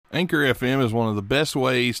Anchor FM is one of the best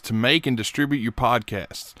ways to make and distribute your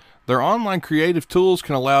podcasts. Their online creative tools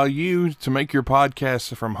can allow you to make your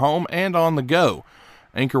podcasts from home and on the go.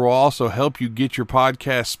 Anchor will also help you get your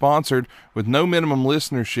podcast sponsored with no minimum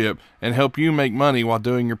listenership and help you make money while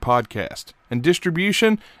doing your podcast. And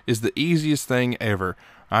distribution is the easiest thing ever.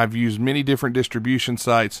 I've used many different distribution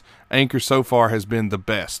sites. Anchor so far has been the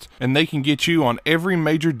best. And they can get you on every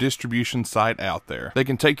major distribution site out there. They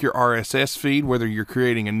can take your RSS feed, whether you're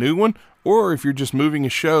creating a new one or if you're just moving a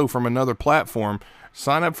show from another platform.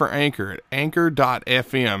 Sign up for Anchor at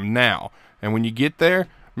anchor.fm now. And when you get there,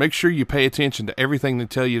 make sure you pay attention to everything they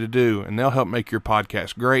tell you to do, and they'll help make your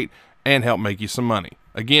podcast great and help make you some money.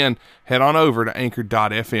 Again, head on over to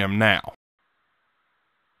anchor.fm now.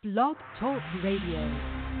 Blog Talk Radio.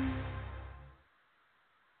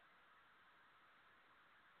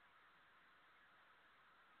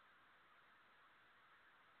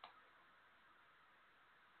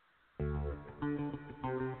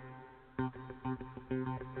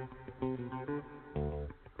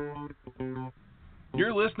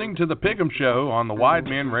 You're listening to The Pick'em Show on the Wide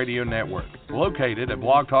Men Radio Network, located at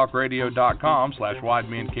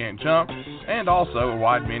blogtalkradio.com/widemencan'tjump and also at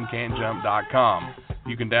widemencan'tjump.com.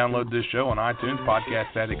 You can download this show on iTunes,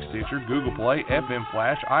 Podcast Addict, Stitcher, Google Play, FM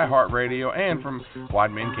Flash, iHeartRadio, and from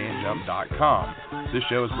widemencan'tjump.com. This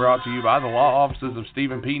show is brought to you by the law offices of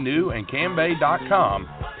Stephen P. New and CamBay.com.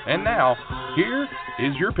 And now, here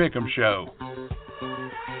is your Pick'em Show.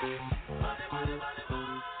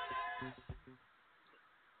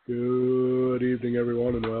 Good evening,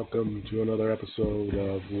 everyone, and welcome to another episode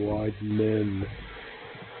of Wide Men.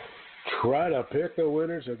 Try to pick the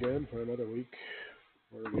winners again for another week.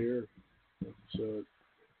 We're here. It's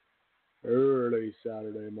early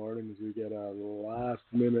Saturday morning as we get a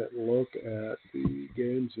last-minute look at the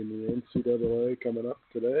games in the NCAA coming up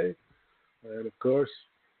today. And, of course,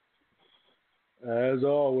 as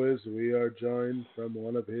always, we are joined from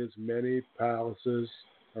one of his many palaces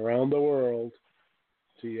around the world,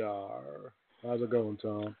 TR. How's it going,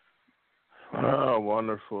 Tom? Oh,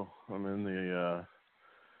 wonderful. I'm in the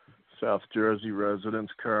South Jersey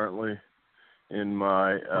residence currently in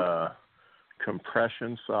my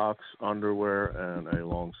compression socks, underwear, and a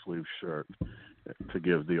long-sleeve shirt to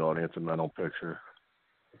give the audience a mental picture.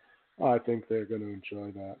 I think they're going to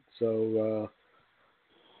enjoy that. So,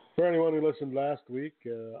 for anyone who listened last week,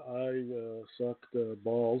 I sucked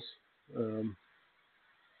balls.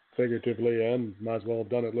 Figuratively, and might as well have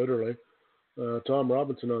done it literally. Tom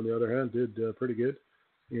Robinson, on the other hand, did pretty good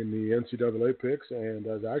in the NCAA picks and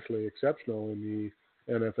is actually exceptional in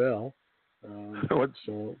the NFL.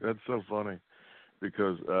 That's so funny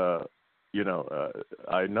because, I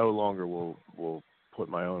no longer will put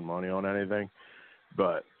my own money on anything,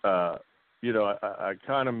 but, I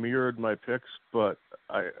kind of mirrored my picks, but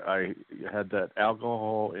I had that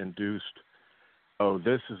alcohol-induced,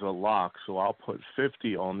 this is a lock, so I'll put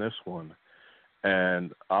 50 on this one,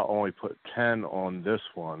 and I'll only put 10 on this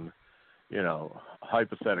one,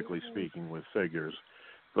 hypothetically speaking with figures.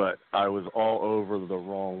 But I was all over the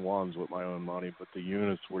wrong ones with my own money, but the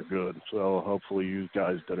units were good, so hopefully you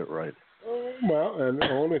guys did it right. Well, and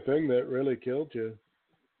the only thing that really killed you,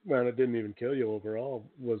 well, it didn't even kill you overall,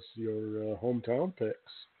 was your hometown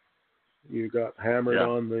picks. You got hammered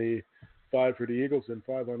on the 5 for the Eagles and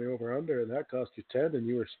 5 on the over-under, and that cost you 10, and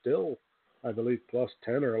you were still, I believe, plus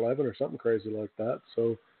 10 or 11 or something crazy like that.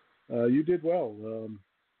 So you did well.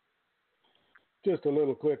 Just a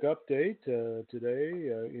little quick update today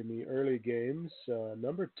in the early games.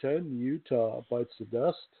 Number 10, Utah bites the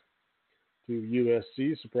dust to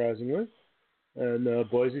USC, surprisingly. And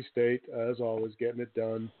Boise State, as always, getting it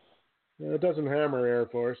done. It doesn't hammer Air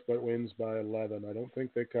Force, but wins by 11. I don't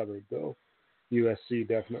think they covered, though. USC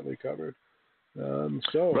definitely covered. I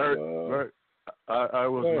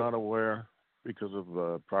was not aware because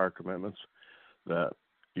of prior commitments that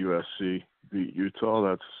USC beat Utah.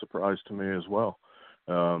 That's a surprise to me as well.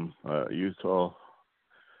 Utah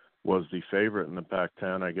was the favorite in the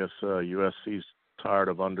Pac-10. I guess USC's tired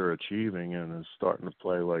of underachieving and is starting to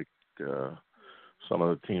play like some of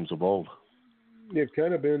the teams of old. They've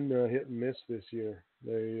kind of been hit and miss this year.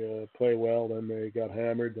 They play well, then they got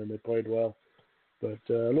hammered, then they played well. But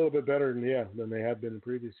a little bit better than they have been in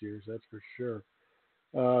previous years, that's for sure.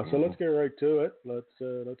 So let's get right to it. Let's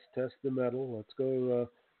test the metal. Let's go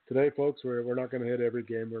today, folks. We're not going to hit every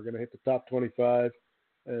game. We're going to hit the top 25,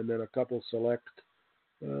 and then a couple select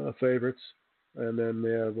favorites, and then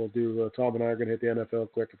we'll do. Tom and I are going to hit the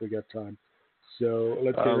NFL quick if we get time. So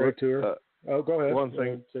let's get right to her. Go ahead. One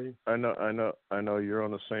thing, I know you're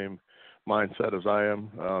on the same mindset as I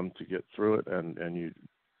am to get through it, and you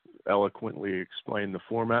eloquently explain the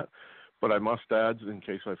format, but I must add, in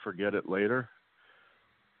case I forget it later,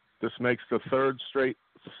 this makes the third straight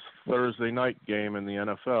Thursday night game in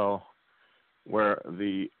the NFL where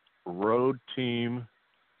the road team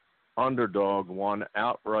underdog won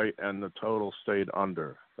outright and the total stayed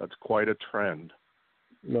under. That's quite a trend.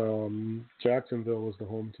 Jacksonville was the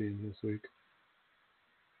home team this week.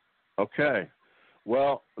 Okay.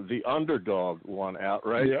 Well, the underdog won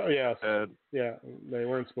outright. Yes. And, they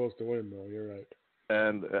weren't supposed to win, though. You're right.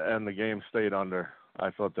 And the game stayed under.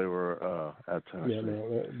 I thought they were at Tennessee. Yeah,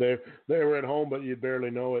 no, they were at home, but you'd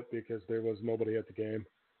barely know it because there was nobody at the game.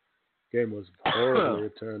 Game was horribly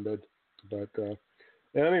attended. But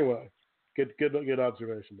anyway, good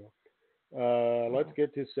observation, though. Let's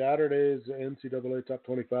get to Saturday's NCAA Top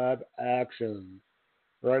 25 action.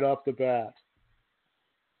 Right off the bat,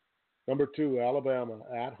 number 2, Alabama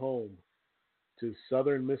at home to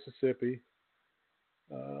Southern Mississippi,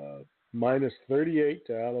 minus 38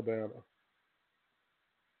 to Alabama.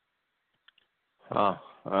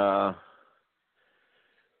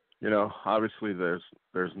 Obviously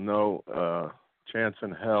there's no chance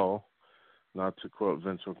in hell, not to quote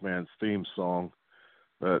Vince McMahon's theme song,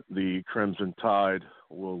 that the Crimson Tide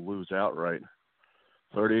will lose outright.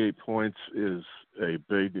 38 points is a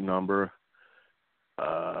big number.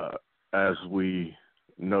 As we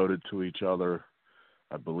noted to each other,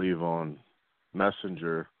 I believe on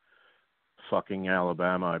Messenger, fucking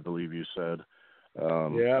Alabama, I believe you said.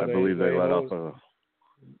 I believe they let up a...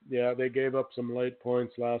 Yeah, they gave up some late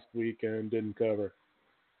points last week and didn't cover.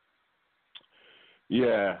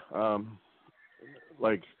 Yeah,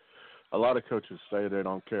 like a lot of coaches say they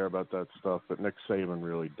don't care about that stuff, but Nick Saban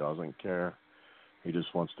really doesn't care. He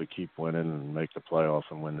just wants to keep winning and make the playoff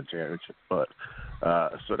and win the championship. But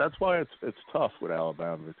so that's why it's tough with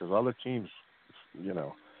Alabama, because other teams,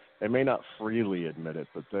 they may not freely admit it,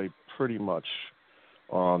 but they pretty much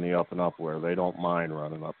are on the up and up where they don't mind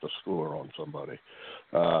running up the score on somebody.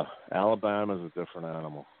 Alabama's a different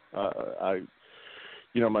animal.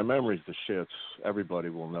 My memory's the shits. Everybody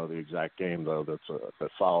will know the exact game, though,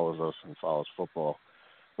 that follows us and follows football.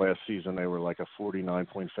 Last season, they were like a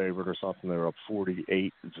 49-point favorite or something. They were up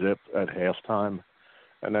 48-zip at halftime,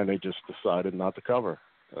 and then they just decided not to cover.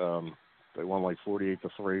 They won like 48-3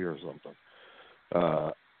 or something.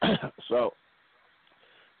 So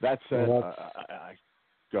that said,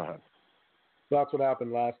 go ahead. That's what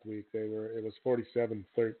happened last week. It was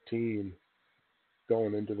 47-13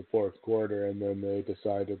 going into the fourth quarter, and then they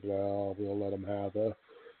decided, well, we'll let them have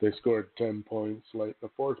they scored 10 points late in the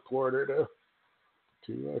fourth quarter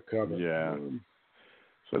to cover. Yeah.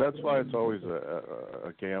 So that's why it's always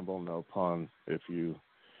a gamble, no pun, if you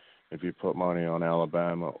put money on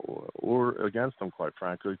Alabama or against them, quite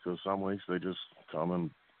frankly, because some weeks they just come and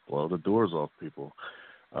blow the doors off people.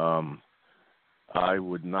 I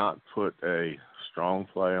would not put a strong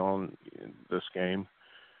play on this game.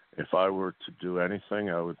 If I were to do anything,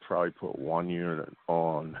 I would probably put 1 unit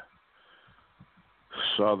on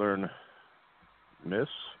Southern Miss.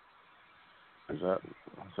 Is that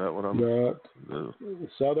what I'm?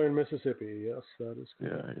 Southern Mississippi, yes, that is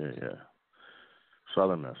correct. Yeah.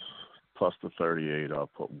 Southern Miss plus the 38. I'll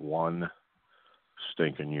put 1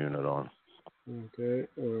 stinking unit on. Okay,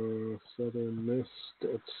 Southern Miss.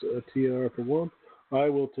 That's a TR for 1. I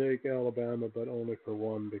will take Alabama, but only for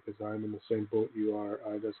 1 because I'm in the same boat you are.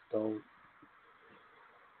 I just don't.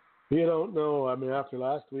 You don't know. I mean, after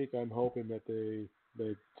last week, I'm hoping that they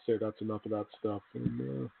say that's enough of that stuff,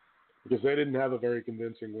 and because they didn't have a very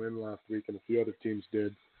convincing win last week, and a few other teams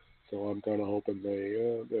did. So I'm kind of hoping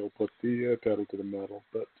they'll put the pedal to the metal.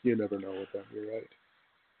 But you never know with them. You're right.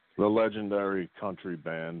 The legendary country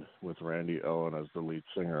band with Randy Owen as the lead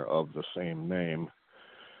singer of the same name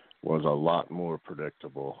was a lot more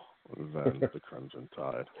predictable than the Crimson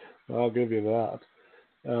Tide. I'll give you that.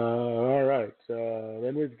 All right.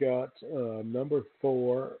 Then we've got number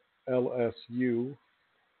 4, LSU,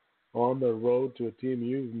 on the road to a team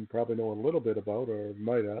you probably know a little bit about, or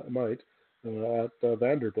might at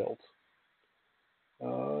Vanderbilt.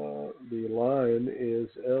 The line is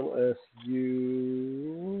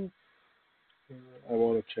LSU. I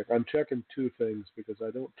want to check. I'm checking 2 things because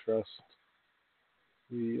I don't trust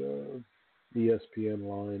the ESPN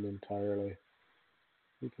line entirely,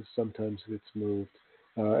 because sometimes it's moved.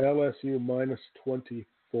 LSU minus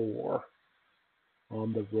 24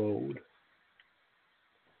 on the road.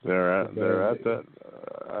 They're at that.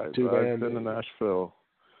 I've been to Nashville.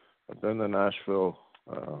 I've been to Nashville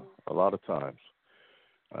a lot of times.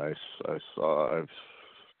 I've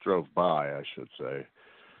drove by, I should say,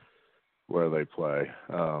 where they play.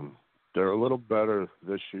 They're a little better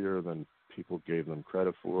this year than people gave them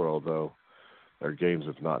credit for, although their games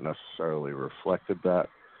have not necessarily reflected that.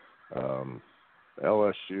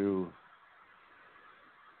 LSU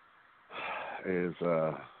is,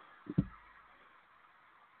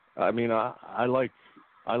 I mean, I like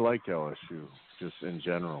LSU just in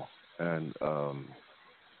general, and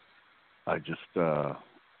I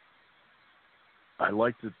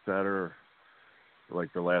liked it better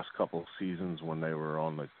like the last couple of seasons when they were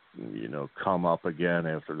on the, come up again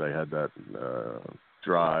after they had that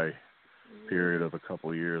dry period of a couple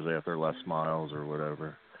of years after Les Miles or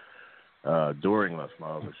whatever. During Les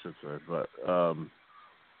Miles, I should say. But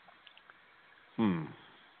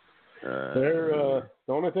the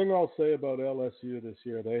only thing I'll say about LSU this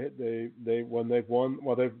year, they when they've won,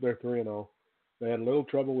 they're 3-0. They had a little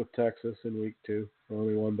trouble with Texas in week 2,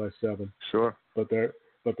 only won by 7. Sure. But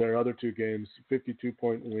their other 2 games,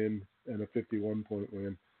 52-point win and a 51-point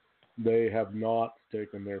win, they have not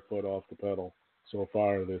taken their foot off the pedal so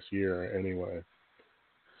far this year, anyway.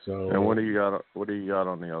 So. And what do you got? What do you got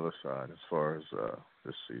on the other side as far as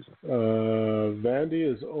this season? Vandy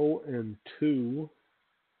is 0-2,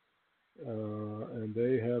 and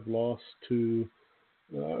they have lost to.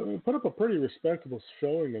 Put up a pretty respectable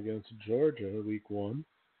showing against Georgia week 1,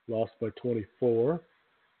 lost by 24,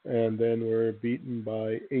 and then were beaten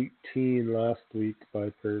by 18 last week by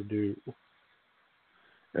Purdue.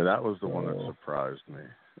 And that was the one that surprised me,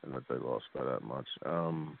 and that they lost by that much.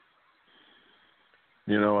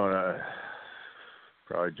 You know what? I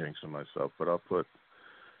probably jinxing myself, but I'll put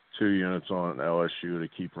 2 units on LSU to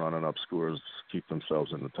keep running up scores, keep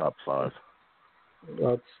themselves in the top 5.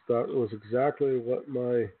 That was exactly what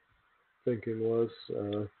my thinking was.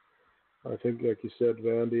 I think, like you said,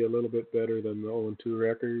 Vandy a little bit better than the 0-2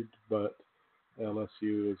 record, but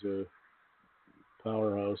LSU is a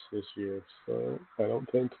powerhouse this year. So I don't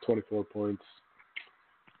think 24 points.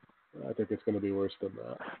 I think it's going to be worse than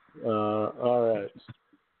that. All right.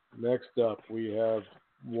 Next up, we have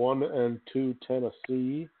 1-2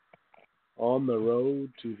 Tennessee on the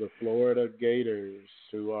road to the Florida Gators,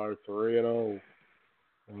 who are 3-0.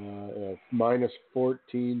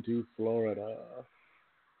 -14 to Florida.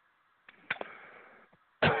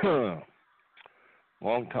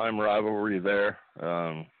 Long-time rivalry there.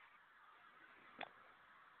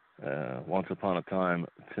 Once upon a time,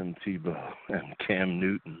 Tim Tebow and Cam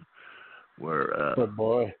Newton were Good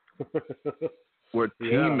boy. were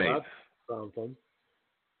teammates. Yeah, that's something.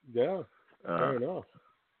 Yeah, fair enough.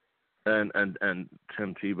 And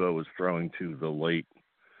Tim Tebow was throwing to the late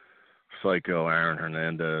psycho Aaron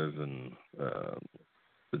Hernandez and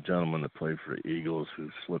the gentleman that played for the Eagles, who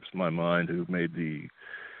slips my mind, who made the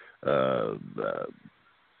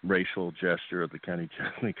racial gesture at the Kenny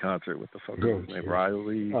Chesney concert. What the fuck was his name?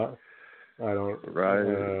 Riley? I don't.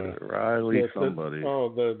 Riley somebody.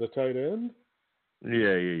 The tight end?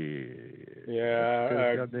 Yeah.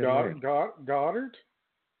 Goddard?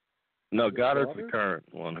 No, Goddard's the current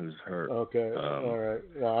one who's hurt. Okay, all right.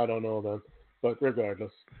 I don't know then. But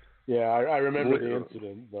regardless. Yeah, I remember the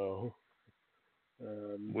incident, though.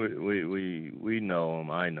 We know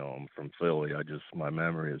him. I know him from Philly. My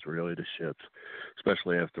memory is really the shits,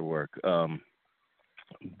 especially after work.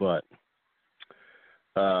 But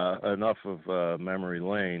enough of memory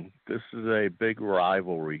lane. This is a big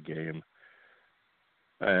rivalry game,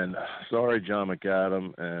 and sorry, John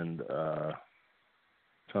McAdam and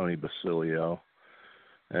Tony Basilio,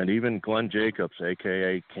 and even Glenn Jacobs,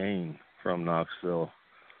 a.k.a. Kane from Knoxville.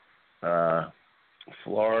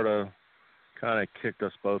 Florida kind of kicked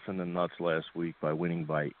us both in the nuts last week by winning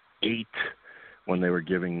by 8 when they were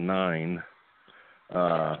giving 9.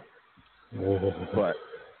 But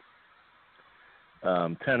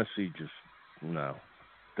Tennessee just, no,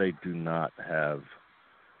 they do not have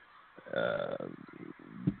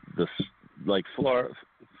this. Like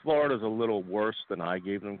Florida's a little worse than I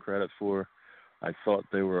gave them credit for. I thought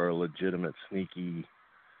they were a legitimate, sneaky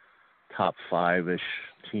top 5-ish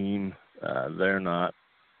team. They're not,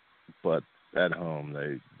 but at home,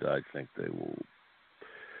 I think they will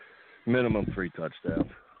minimum 3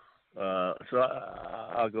 touchdowns. So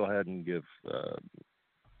I'll go ahead and give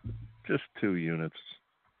just 2 units.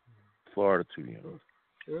 Florida 2 units.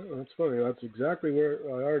 Yeah, that's funny. That's exactly where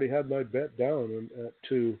I already had my bet down at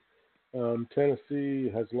 2. Tennessee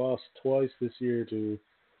has lost twice this year to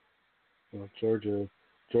Georgia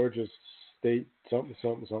State some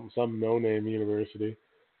no-name university.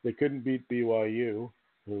 They couldn't beat BYU,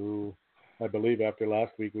 who I believe after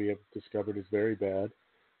last week we have discovered is very bad.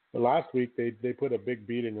 But last week they put a big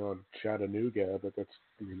beating on Chattanooga, but it's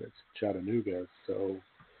Chattanooga, so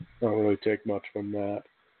don't really take much from that.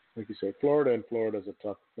 Like you said, Florida's a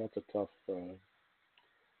tough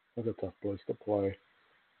That's a tough place to play.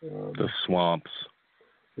 The swamps.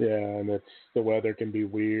 Yeah, and the weather can be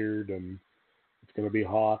weird, and it's going to be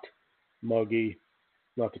hot, muggy.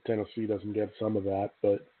 Not that Tennessee doesn't get some of that,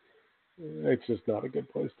 but it's just not a good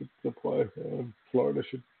place to play. Florida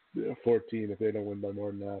should 14 if they don't win by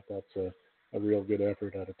more than that. That's a real good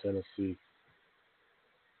effort out of Tennessee.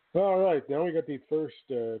 All right, now we got the first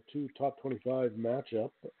two top 25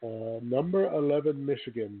 matchup. Number 11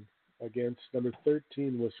 Michigan against number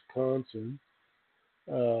 13 Wisconsin.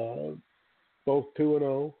 Both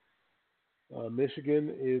 2-0.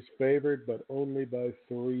 Michigan is favored, but only by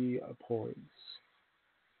 3 points.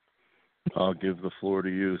 I'll give the floor to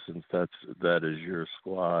you since that is your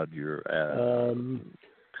squad, your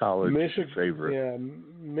college favorite. Yeah,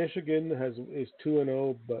 Michigan is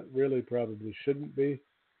 2-0, but really probably shouldn't be.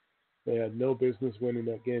 They had no business winning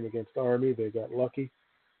that game against Army. They got lucky.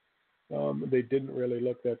 They didn't really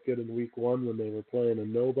look that good in week 1 when they were playing a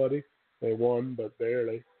nobody. They won, but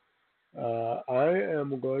barely. I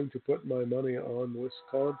am going to put my money on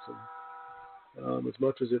Wisconsin. As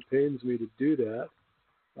much as it pains me to do that,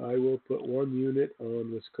 I will put 1 unit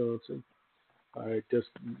on Wisconsin.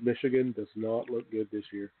 Michigan does not look good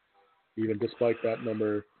this year, even despite that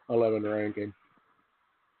number 11 ranking.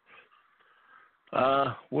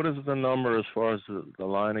 What is the number as far as the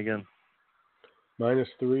line again?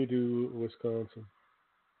 -3 to Wisconsin.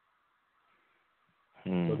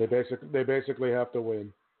 So they basically have to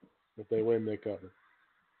win. If they win, they cover.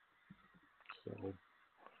 So.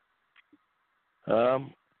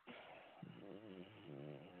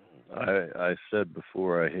 I said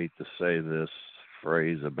before I hate to say this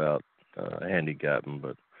phrase about handicapping,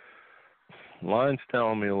 but line's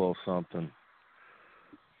telling me a little something.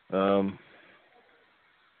 It's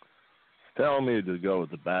telling me to go with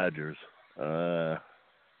the Badgers.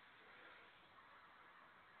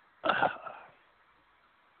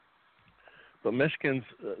 But Michigan's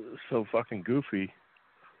so fucking goofy.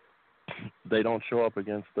 They don't show up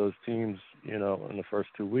against those teams, in the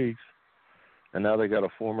first 2 weeks. And now they got a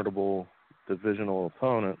formidable divisional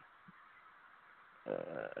opponent.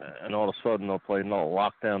 And all of a sudden they'll play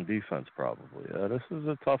lockdown defense probably. This is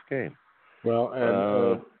a tough game. Well,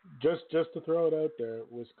 and just to throw it out there,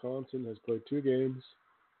 Wisconsin has played 2 games.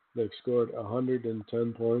 They've scored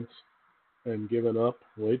 110 points and given up,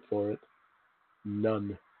 wait for it,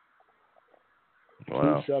 none.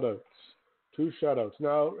 Wow. 2 shutouts.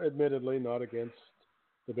 Now, admittedly, not against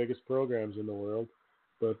the biggest programs in the world,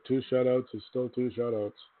 but 2 shutouts is still 2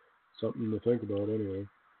 shutouts. Something to think about anyway.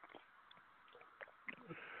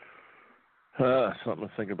 Something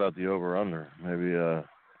to think about the over-under. Maybe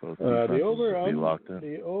both the over-under, be locked in.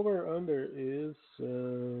 The over-under is,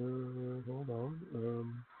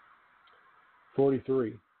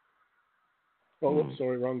 43. Oh, whoops,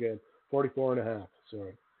 sorry, wrong game. 44.5,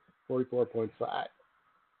 sorry. 44.5.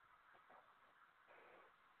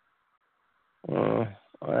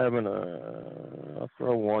 I'll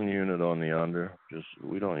throw 1 unit on the under.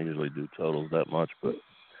 We don't usually do totals that much, but.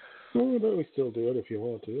 Well, but we still do it if you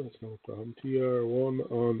want to. That's no problem. TR1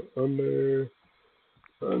 on under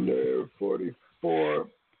 44.5.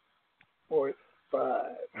 All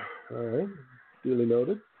right. Duly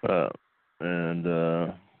noted.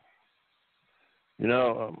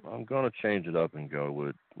 I'm going to change it up and go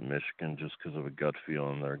with Michigan just because of a gut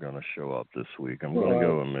feeling they're going to show up this week. I'm going to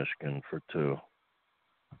go with Michigan for 2.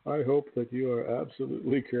 I hope that you are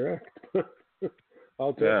absolutely correct.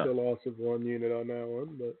 I'll take the loss of 1 unit on that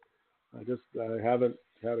one, but I haven't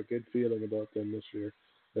had a good feeling about them this year.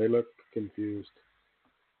 They look confused.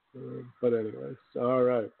 But anyways, all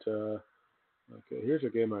right. Okay, here's a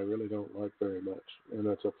game I really don't like very much, and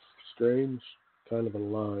it's a strange kind of a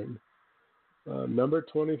line. Number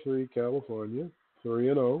 23, California,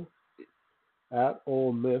 3-0, at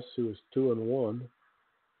Ole Miss, who is 2-1.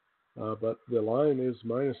 But the line is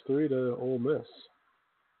 -3 to Ole Miss.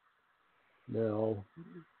 Now,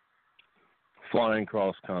 flying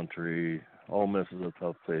cross country, Ole Miss is a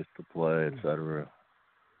tough place to play, etc.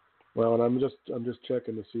 Well, and I'm just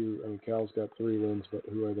checking to see. I mean, Cal's got 3 wins, but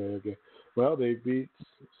who are they again? Well, they beat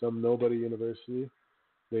some nobody university.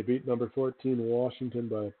 They beat number 14 Washington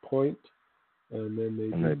by a point, and then they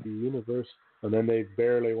beat the university, and then they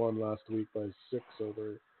barely won last week by 6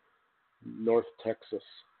 over North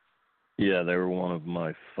Texas. Yeah, they were one of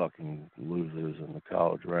my fucking losers in the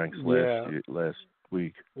college ranks last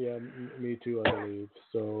week. Yeah, me too, I believe.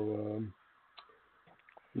 So,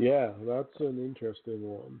 that's an interesting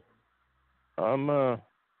one. I'm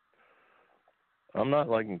not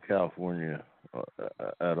liking California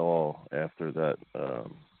at all after that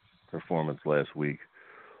performance last week.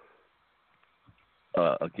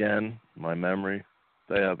 Again, my memory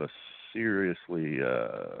they have a seriously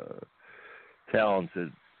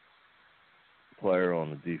talented player on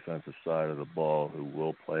the defensive side of the ball who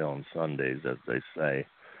will play on Sundays, as they say.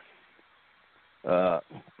 But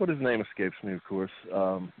his name escapes me, of course.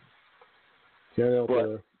 Can't help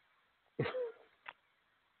it.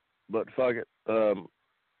 But fuck it.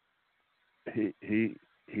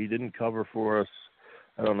 He didn't cover for us.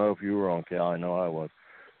 I don't know if you were on, Cal. I know I was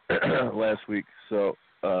last week. So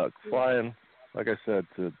flying, like I said,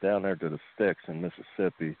 down there to the sticks in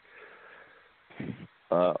Mississippi.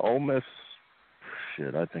 Ole Miss,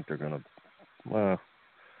 shit, I think they're gonna. Well,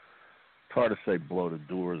 it's hard to say blow the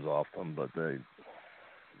doors off them, but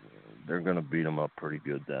they're gonna beat them up pretty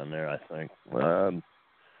good down there. I think.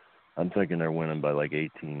 I'm thinking they're winning by like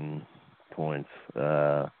 18 points.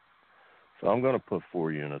 So I'm going to put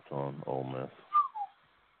 4 units on Ole Miss.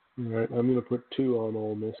 All right, I'm going to put 2 on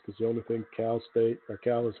Ole Miss because the only thing Cal is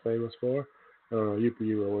famous for, I don't know,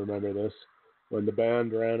 you will remember this, when the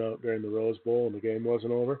band ran out during the Rose Bowl and the game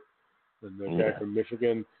wasn't over, and the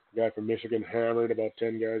guy from Michigan hammered about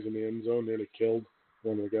 10 guys in the end zone, nearly killed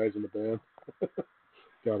one of the guys in the band.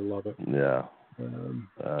 Gotta love it. Yeah.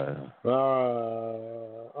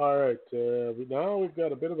 All right. Now we've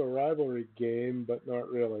got a bit of a rivalry game, but not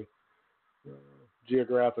really.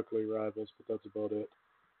 Geographically rivals, but that's about it.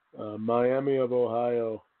 Miami of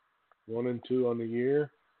Ohio, 1-2 on the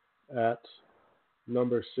year, at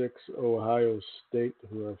number 6 Ohio State,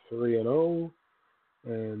 who are 3-0.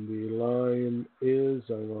 And the line is,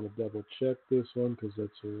 I want to double check this one because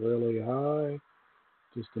it's really high,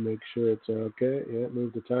 just to make sure it's okay. Yeah, it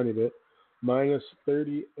moved a tiny bit. Minus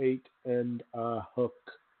 38 and a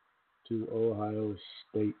hook to Ohio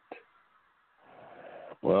State.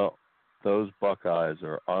 Well, those Buckeyes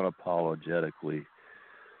are unapologetically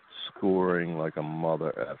scoring like a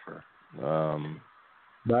mother effer.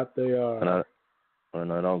 That they are.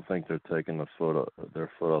 And I don't think they're taking their foot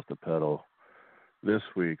off the pedal this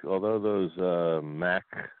week. Although those MAC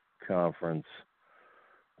conference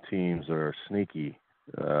teams are sneaky.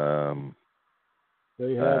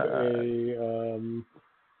 They have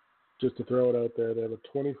just to throw it out there, they have a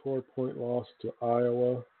 24-point loss to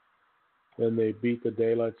Iowa. Then they beat the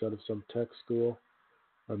daylights out of some tech school.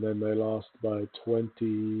 And then they lost by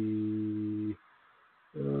 20,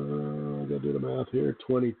 I got to do the math here,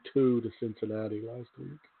 22 to Cincinnati last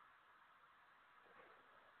week.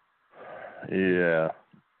 Yeah.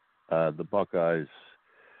 The Buckeyes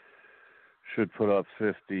should put up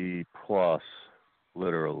 50 plus,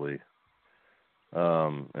 literally.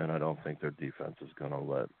 And I don't think their defense is going to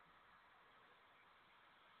let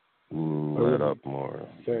up more.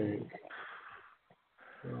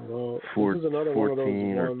 Well, this is another 14 one of those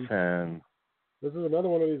or ones, 10. This is another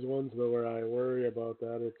one of these ones though where I worry about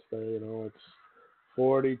that. It's it's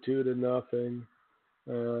 42 to nothing.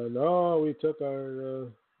 We took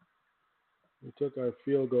our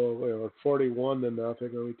field goal, 41 to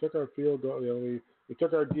nothing, and we took our field goal. We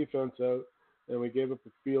took our defense out, and we gave up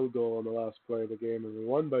a field goal on the last play of the game, and we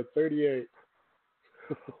won by 38.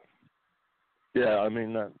 Yeah, I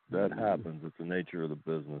mean that happens. It's the nature of the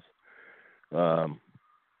business.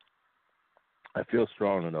 I feel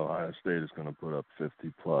strong that Ohio State is going to put up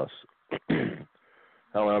 50 plus.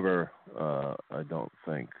 However, I don't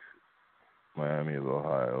think Miami of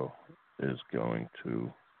Ohio is going to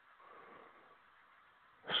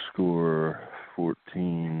score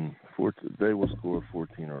 14. They will score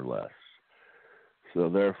 14 or less. So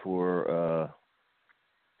therefore,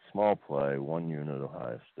 small play, 1 unit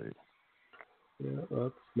Ohio State.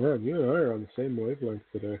 Yeah, you and I are on the same wavelength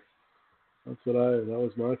today. That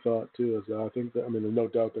was my thought too. Is I think that, there's no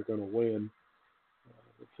doubt they're going to win.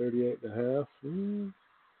 38.5.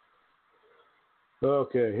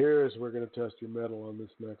 Okay, we're going to test your mettle on this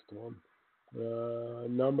next one.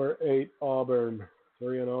 Number 8 Auburn,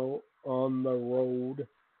 3-0 on the road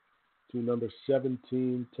to number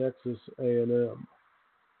 17 Texas A&M.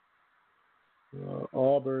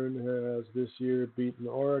 Auburn has this year beaten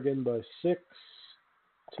Oregon by 6,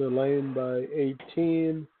 Tulane by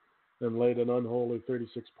 18, and laid an unholy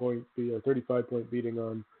 35-point beating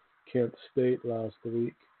on Kent State last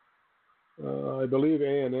week. I believe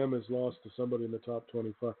A&M has lost to somebody in the top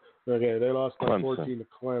 25. Okay, they lost by 14 to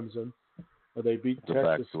Clemson. They beat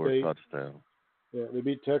Texas State. Touchdown. Yeah, they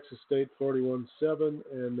beat Texas State 41-7,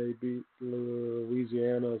 and they beat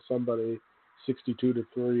Louisiana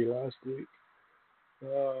 62-3 last week.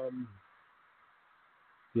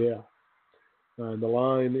 And the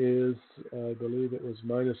line is, I believe it was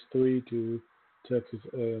 -3 to Texas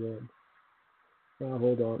A&M.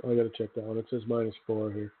 Hold on, I got to check that one. It says -4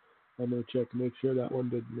 here. I'm going to check to make sure that one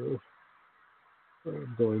didn't move.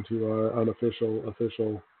 going to our unofficial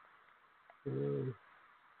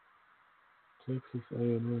Texas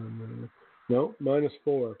A&M. No,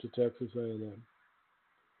 -4 to Texas A&M.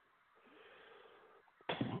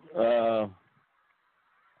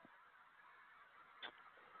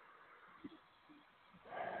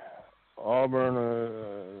 Auburn,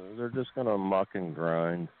 they're just going to muck and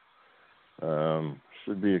grind.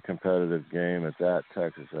 Should be a competitive game at that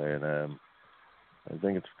Texas A&M. I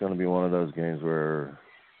think it's going to be one of those games where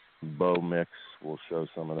Bo Mix will show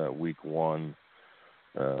some of that week one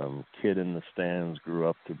kid in the stands grew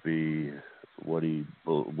up to be what he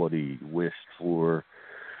wished for.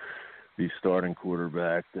 The starting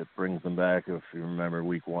quarterback that brings them back. If you remember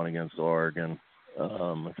week one against Oregon,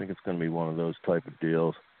 I think it's going to be one of those type of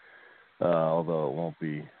deals. Although it won't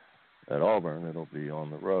be at Auburn, it'll be on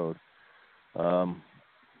the road.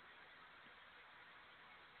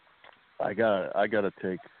 I gotta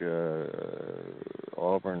take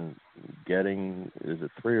Auburn getting, is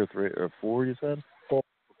it 3 or 4? You said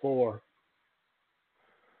 4.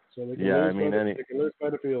 So they can they can lose by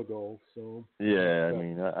the field goal. So yeah, I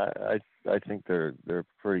mean, I think they're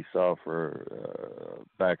pretty solid for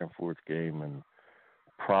a back and forth game and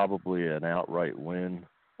probably an outright win.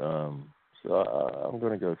 So I'm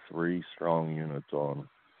going to go 3 strong units on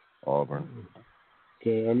Auburn.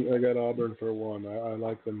 Okay, I got Auburn for 1. I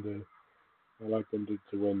like them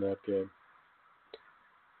to win that game.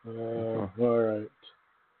 All right.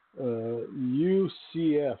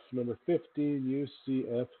 UCF number 15.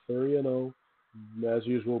 UCF 3-0. As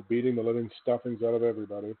usual, beating the living stuffings out of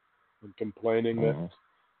everybody and complaining that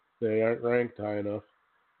they aren't ranked high enough.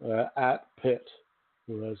 At Pitt,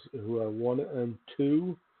 who are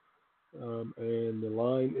 1-2. And the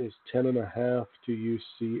line is 10.5 to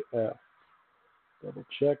UCF. Double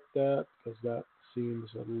check that because that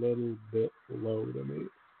seems a little bit low to me.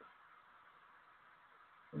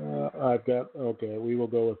 We will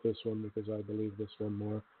go with this one because I believe this one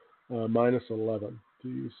more. -11 to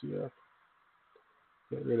UCF.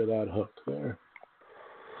 Get rid of that hook there.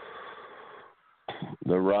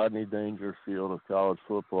 The Rodney Dangerfield of college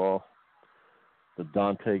football. The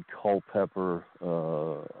Dante Culpepper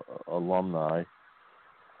alumni.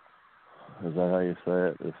 Is that how you say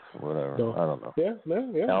it? It's whatever. No. I don't know. Yeah.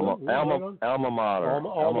 Alma mater.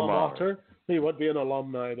 Alma mater. He would be an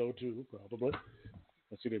alumni though too, probably.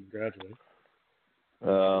 Unless he didn't graduate.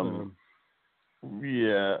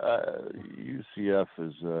 UCF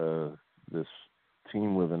is this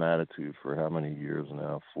team with an attitude for how many years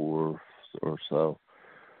now? 4 or so.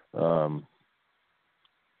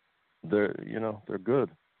 They're good,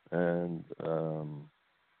 and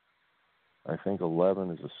I think 11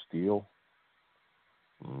 is a steal.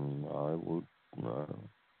 I would I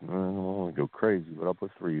don't want to go crazy, but I'll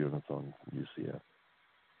put 3 units on UCF.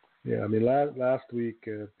 Yeah, I mean last week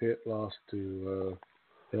Pitt lost to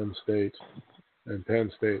Penn State, and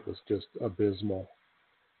Penn State was just abysmal.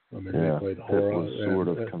 I mean they played horrible. Pitt was sort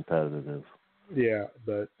of competitive. Yeah,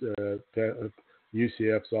 but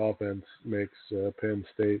UCF's offense makes Penn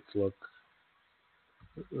State's look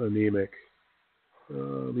anemic.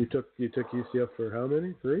 You took UCF for how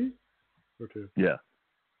many? 3 or 2? Yeah.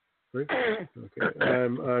 3? Okay.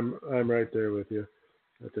 I'm right there with you.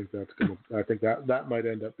 I think that might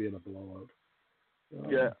end up being a blowout.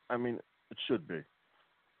 Yeah, I mean it should be.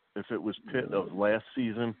 If it was Pitt of last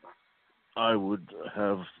season, I would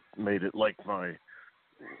have made it like my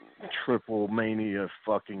triple mania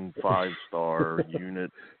fucking 5-star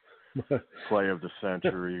unit play of the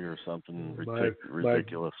century or something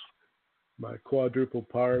ridiculous. My quadruple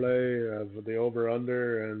parlay of the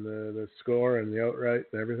over-under and the score and the outright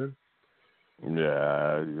and everything.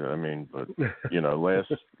 Yeah, I mean, but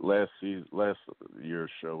last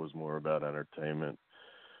year's show was more about entertainment.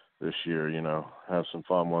 This year, have some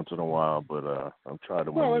fun once in a while, but I'm trying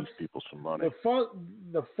to win these people some money.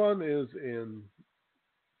 The fun is in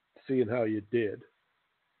seeing how you did,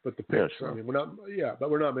 but the picks. Yeah, sure. I mean,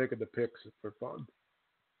 we're not making the picks for fun.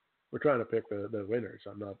 We're trying to pick the winners.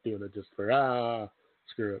 I'm not doing it just for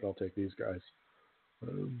screw it. I'll take these guys.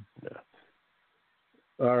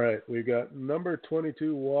 All right, we got number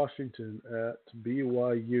 22 Washington at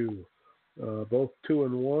BYU, both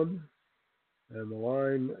 2-1, and the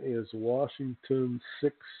line is Washington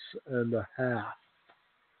 6.5.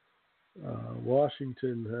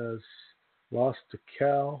 Washington has lost to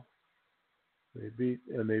Cal. They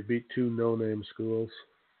beat 2 no-name schools,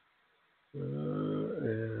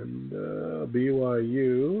 and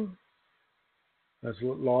BYU has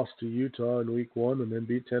lost to Utah in week 1 and then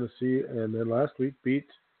beat Tennessee, and then last week beat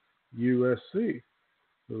USC,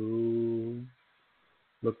 who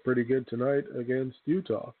looked pretty good tonight against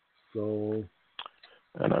Utah. So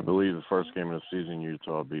And I believe the first game of the season,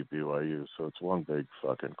 Utah beat BYU, so it's one big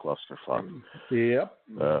fucking clusterfuck. Yep.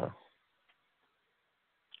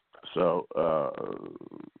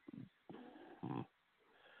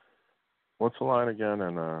 What's the line again,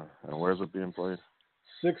 and where's it being played?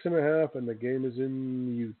 6.5, and the game is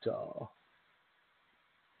in Utah.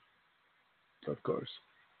 Of course.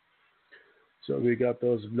 So we got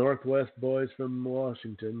those Northwest boys from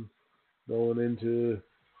Washington going into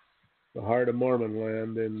the heart of Mormon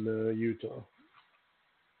land in Utah.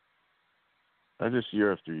 I just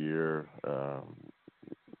year after year,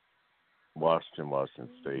 Washington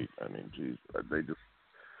State. I mean, geez,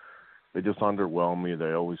 they just underwhelm me.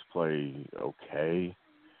 They always play okay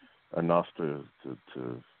enough to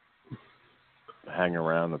hang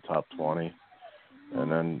around the top 20,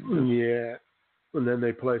 and then and then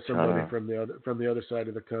they play somebody from the other side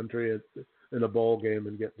of the country in a bowl game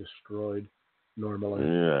and get destroyed normally.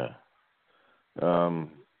 Yeah.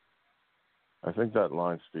 I think that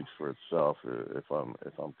line speaks for itself. If I'm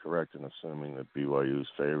correct in assuming that BYU is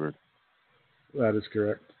favored. That is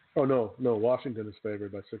correct. Oh no, Washington is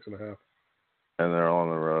favored by 6.5. And they're on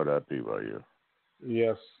the road at BYU.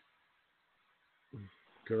 Yes.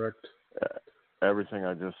 Correct. Everything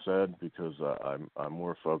I just said, because I'm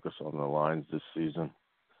more focused on the lines this season.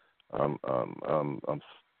 I'm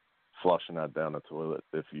flushing that down the toilet.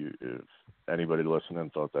 If anybody listening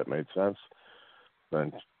thought that made sense,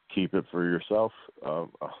 then keep it for yourself. I'm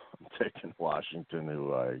taking Washington,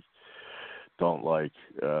 who I don't like,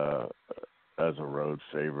 as a road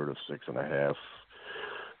favorite of 6.5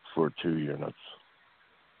 for 2 units.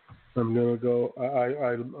 I'm gonna go.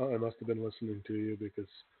 I must have been listening to you, because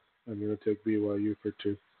I'm gonna take BYU for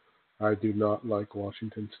 2. I do not like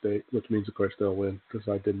Washington State, which means of course they'll win because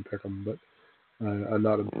I didn't pick them, but I'm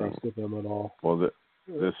not impressed with them at all. Well,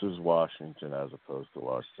 this is Washington as opposed to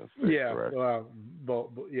Washington State. Yeah, correct? but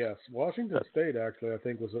yes, Washington State actually I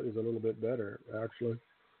think is a little bit better actually,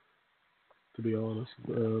 to be honest.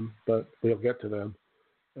 But we'll get to them.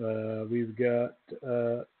 We've got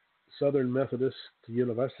Southern Methodist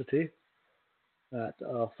University at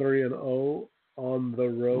 3-0 on the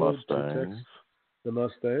road the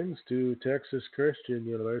Mustangs to Texas Christian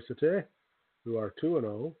University, who are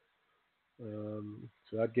 2-0.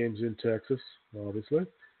 So that game's in Texas, obviously.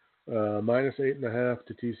 Minus 8.5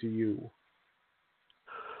 to TCU.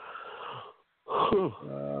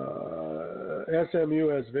 SMU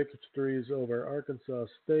has victories over Arkansas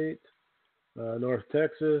State, North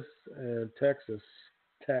Texas, and Texas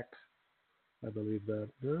Tech. I believe that.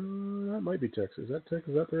 That might be Texas. Is that Texas?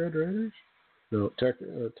 Is that the Red Raiders? No,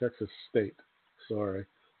 Texas State. Sorry.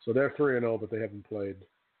 So they're 3-0, but they haven't played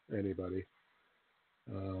anybody.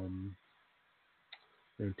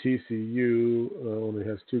 And TCU only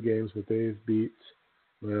has 2 games, but they've beat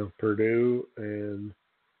Purdue and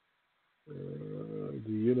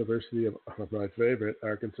the University of my favorite,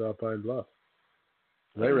 Arkansas Pine Bluff.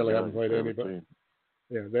 They really haven't played anybody.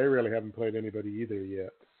 Yeah, they really haven't played anybody either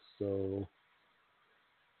yet. So,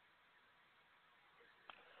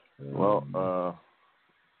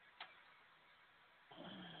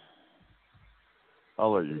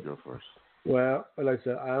 I'll let you go first. Well, like I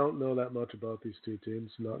said, I don't know that much about these two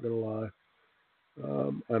teams. Not gonna lie.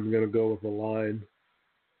 I'm gonna go with the line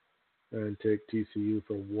and take TCU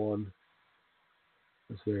for 1.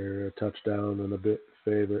 As they're a touchdown and a bit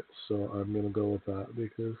favorite, so I'm gonna go with that,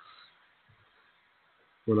 because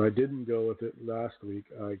when I didn't go with it last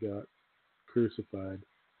week, I got crucified.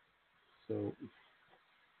 So,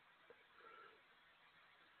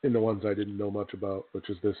 in the ones I didn't know much about, which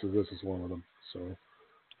is this is one of them. So,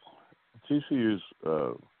 TCU's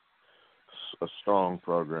a strong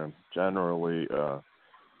program, generally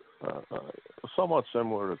somewhat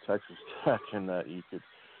similar to Texas Tech in that you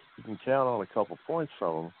can count on a couple points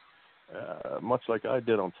from them, much like I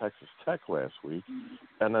did on Texas Tech last week,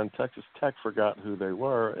 and then Texas Tech forgot who they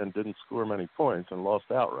were and didn't score many points and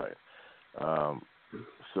lost outright.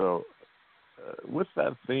 So with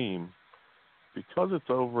that theme, because it's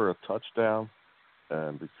over a touchdown,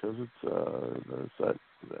 and because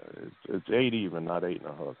it's 8 even, not 8 and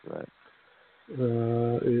a hook, right?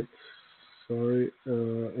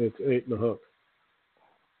 It's 8 and a hook.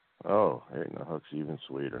 Oh, 8 and a hook's even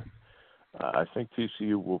sweeter. I think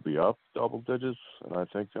TCU will be up double digits, and I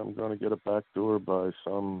think I'm going to get a backdoor by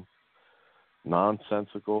some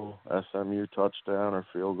nonsensical SMU touchdown or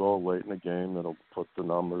field goal late in the game that'll put the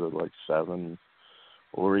number to like 7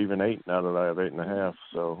 or even 8 now that I have 8.5.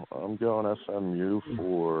 So I'm going SMU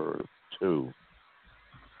for 2.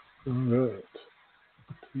 All right.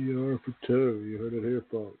 TR for 2. You heard it here,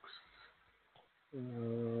 folks.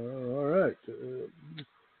 All right.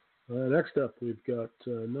 Next up, we've got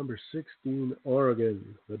number 16,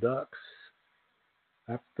 Oregon, the Ducks,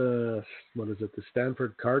 at the, the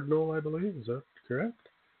Stanford Cardinal, I believe. Is that correct?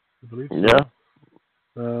 I believe so.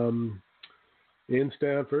 Yeah. In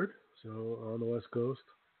Stanford, so on the West Coast.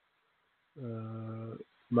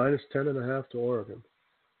 Minus 10.5 to Oregon.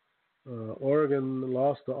 Oregon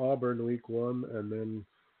lost to Auburn week 1 and then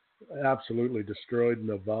absolutely destroyed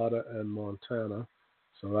Nevada and Montana.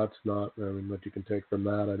 So that's not, what you can take from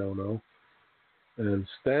that, I don't know. And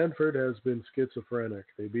Stanford has been schizophrenic.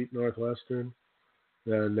 They beat Northwestern,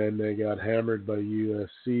 and then they got hammered by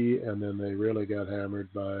USC, and then they really got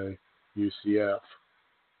hammered by UCF.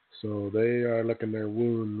 So they are licking their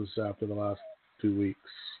wounds after the last 2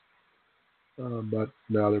 weeks. But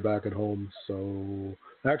now they're back at home. So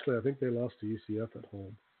actually, I think they lost to UCF at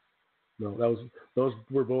home. No, those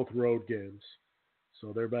were both road games.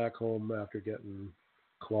 So they're back home after getting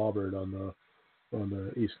clobbered on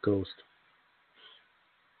the East Coast.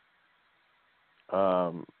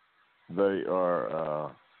 They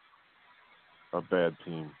are a bad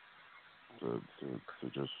team, to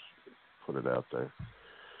just put it out there.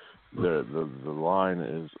 The line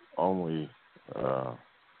is only 10 or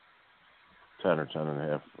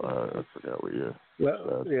 10.5. I forgot what you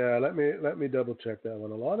said. Yeah, let me double check that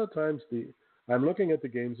one. A lot of times I'm looking at the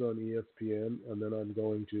games on ESPN, and then I'm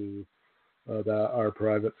going to our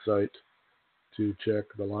private site to check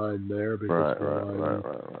the line there, because the line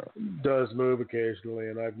does move occasionally,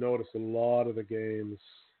 and I've noticed a lot of the games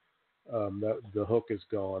that the hook is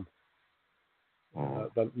gone.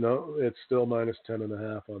 But no, it's still minus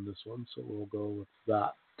 10.5 on this one, so we'll go with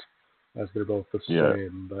that, as they're both the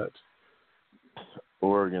same. But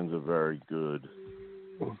Oregon's a very good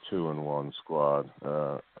 2-1 squad.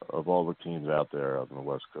 Of all the teams out there on the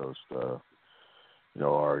West Coast,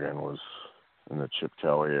 Oregon was in the Chip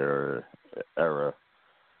Kelly era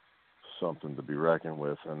something to be reckoned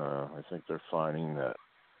with, and I think they're finding that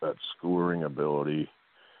scoring ability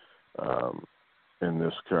in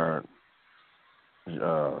this current.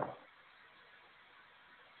 So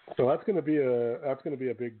that's going to be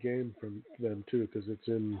a big game for them too, because it's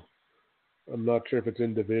in. I'm not sure if it's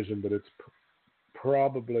in division, but it's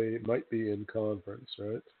probably might be in conference,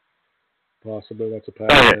 right? Possibly that's a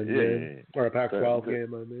Pac-10 game or a Pac-12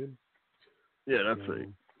 game. I mean. Yeah, that's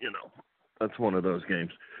that's one of those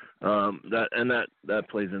games. That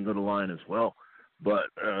plays into the line as well. But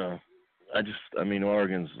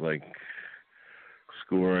Oregon's like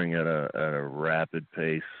scoring at a rapid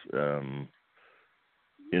pace.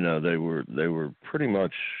 They were pretty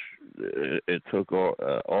much. It took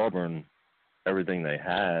Auburn everything they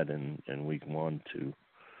had in week 1 to,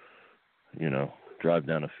 drive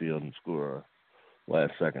down the field and score a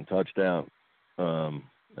last-second touchdown.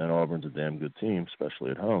 And Auburn's a damn good team,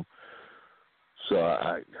 especially at home. So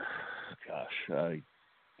I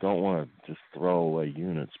don't want to just throw away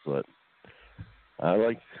units, but I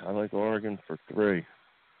like Oregon for 3.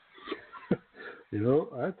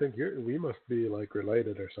 I think we must be like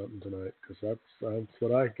related or something tonight, because that's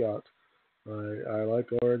what I got. I like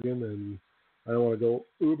Oregon, and I don't want to go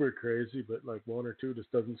uber crazy, but like 1 or 2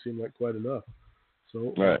 just doesn't seem like quite enough.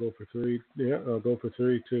 So I'll go for 3. Yeah, I'll go for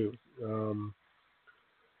 3 too.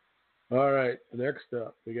 All right, next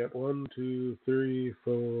up, we got 1, 2, 3,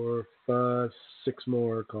 4, 5, 6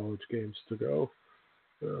 more college games to go.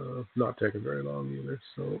 Not taking very long either,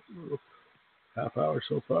 so half hour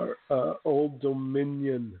so far. Old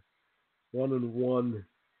Dominion, 1-1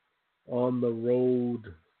 on the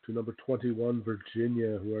road to number 21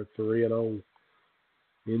 Virginia, who are 3-0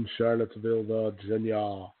 in Charlottesville,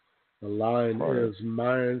 Virginia. The line is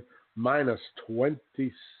minus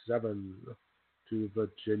 27 to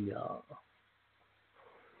Virginia.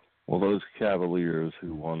 Well, those Cavaliers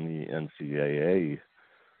who won the NCAA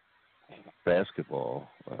basketball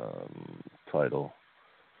title,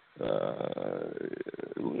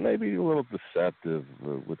 maybe a little deceptive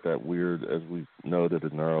with that weird, as we noted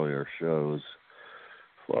in earlier shows.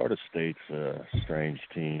 Florida State's a strange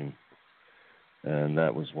team, and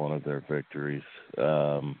that was one of their victories.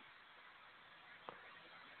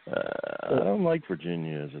 I don't like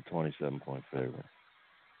Virginia as a 27-point favorite.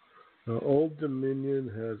 Old Dominion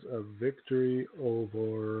has a victory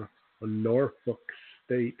over Norfolk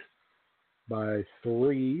State by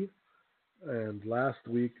 3, and last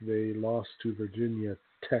week they lost to Virginia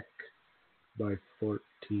Tech by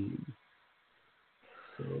 14.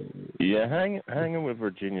 So, yeah, hanging with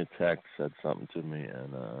Virginia Tech said something to me,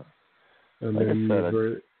 and like then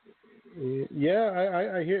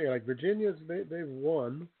I hear you. Like Virginia's, they've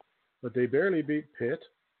won, but they barely beat Pitt.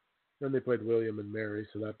 Then they played William and Mary,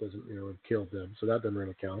 so that doesn't, it killed them. So that doesn't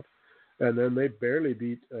really count. And then they barely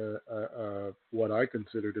beat what I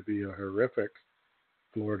consider to be a horrific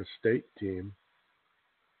Florida State team.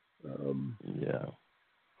 Yeah.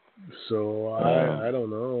 So I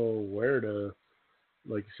don't know where to,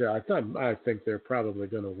 like you said, I think they're probably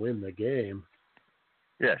going to win the game.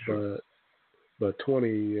 Yeah, sure. But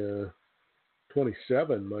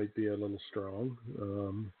 27 might be a little strong.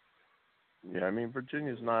 Yeah, I mean,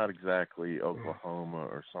 Virginia's not exactly Oklahoma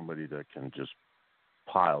or somebody that can just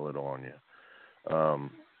pile it on you.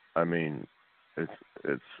 I mean,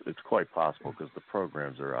 it's quite possible because the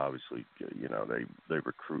programs are obviously, they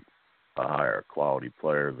recruit a higher quality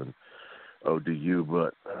player than ODU,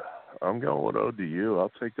 but I'm going with ODU.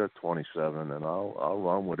 I'll take that 27, and I'll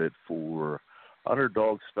run with it for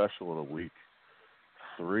underdog special of the week.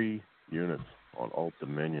 3 units on Old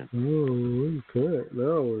Dominion. Oh, okay.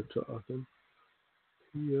 Now we're talking.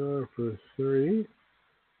 PR for 3.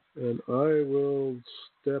 And I will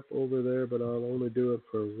step over there, but I'll only do it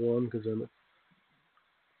for 1 because I'm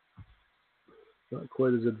not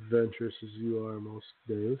quite as adventurous as you are most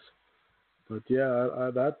days. But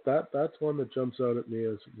yeah, that's one that jumps out at me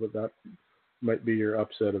as that might be your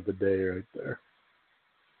upset of the day right there.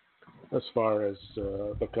 As far as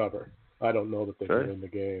the cover, I don't know that they can win the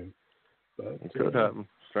game, but it could happen.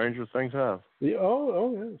 Stranger things have. Yeah.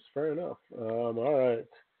 Oh, yes, fair enough. All right,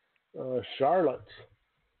 Charlotte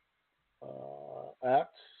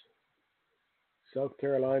at South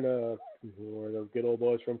Carolina, where the good old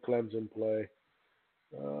boys from Clemson play.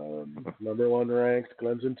 Number 1 ranked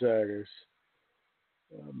Clemson Tigers.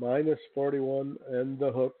 Minus 41 and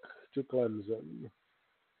the hook to Clemson.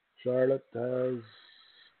 Charlotte has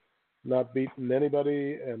not beaten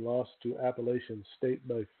anybody and lost to Appalachian State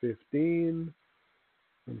by 15.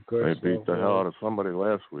 And of course, they beat the hell out of somebody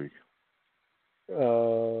last week. Yeah.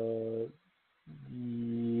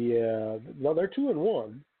 Well, they're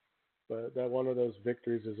 2-1, but that one of those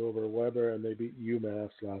victories is over Weber, and they beat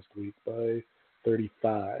UMass last week by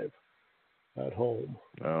 35 at home.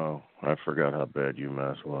 Oh, I forgot how bad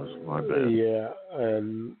UMass was. My bad. Yeah,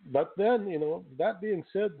 but then, that being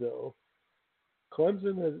said, though,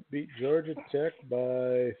 Clemson has beat Georgia Tech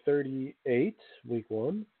by 38 week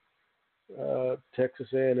 1,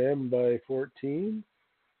 Texas A&M by 14,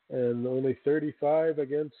 and only 35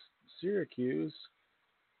 against Syracuse.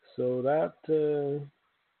 So that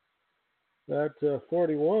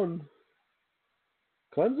 41,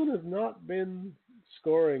 Clemson has not been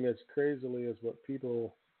scoring as crazily as what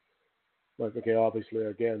people like. Okay, obviously,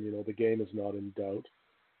 again, the game is not in doubt.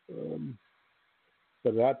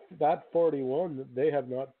 But that 41, they have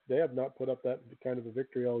not put up that kind of a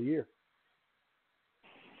victory all year.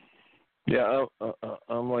 Yeah,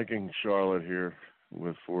 I'm liking Charlotte here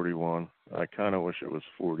with 41. I kind of wish it was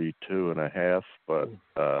 42.5, but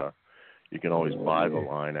you can always buy the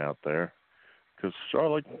line out there because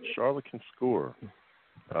Charlotte can score.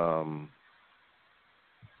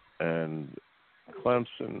 And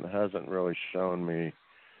Clemson hasn't really shown me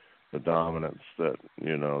the dominance that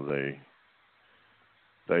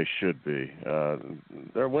they should be.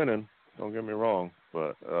 They're winning, don't get me wrong,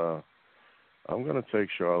 but I'm going to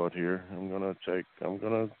take Charlotte here. I'm going to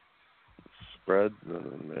spread.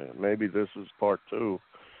 Maybe this is part 2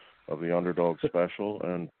 of the underdog special,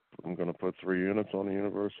 and I'm going to put 3 units on the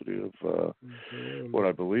University of what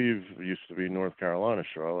I believe used to be North Carolina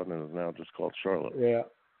Charlotte and is now just called Charlotte. Yeah,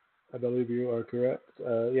 I believe you are correct.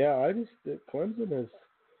 Clemson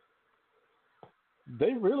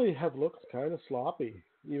they really have looked kind of sloppy,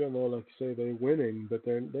 even though, like you say, they're winning, but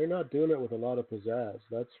they're not doing it with a lot of pizzazz.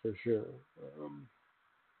 That's for sure.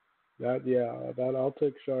 I'll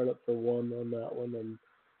take Charlotte for 1 on that one, and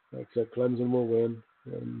like I said, Clemson will win,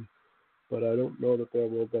 but I don't know that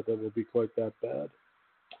that will be quite that bad.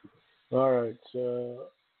 All right, so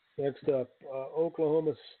next up,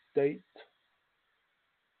 Oklahoma State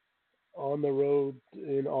on the road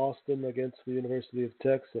in Austin against the University of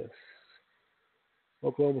Texas.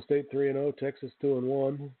 Oklahoma State 3-0, Texas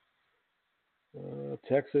 2-1.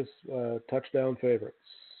 Texas touchdown favorites.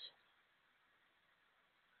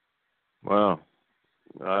 Well,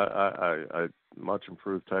 I much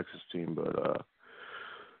improved Texas team, but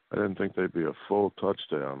I didn't think they'd be a full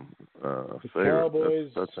touchdown favorite.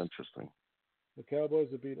 Cowboys, that's interesting. The Cowboys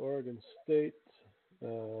have beat Oregon State,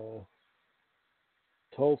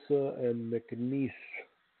 Tulsa, and McNeese.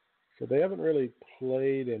 So they haven't really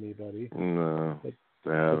played anybody. No, they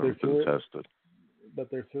haven't been tested. But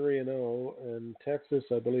they're 3-0, and Texas,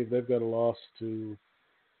 I believe they've got a loss to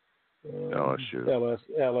LSU,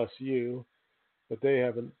 but they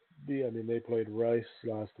haven't. They played Rice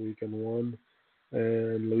last week and won,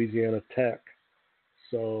 and Louisiana Tech.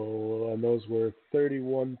 So, and those were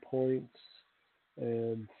 31 points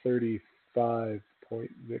and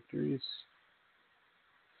 35-point victories.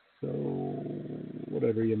 So,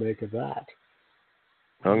 whatever you make of that.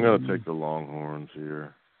 I'm going to take the Longhorns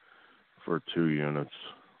here for 2 units.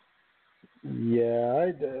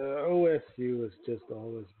 Yeah, OSU has just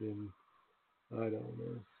always been, I don't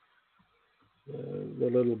know, the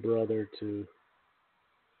little brother to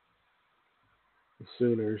the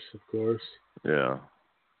Sooners, of course. Yeah.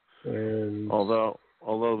 And although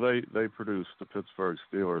they produced the Pittsburgh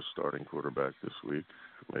Steelers starting quarterback this week,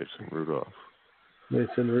 Mason Rudolph.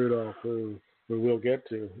 Who we'll get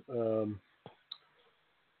to.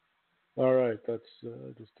 All right, that's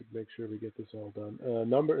just to make sure we get this all done.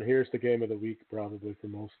 Here's the game of the week, probably for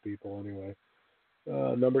most people anyway.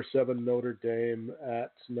 Number 7 Notre Dame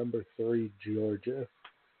at number 3 Georgia.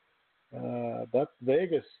 But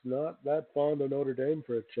Vegas not that fond of Notre Dame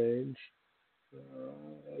for a change.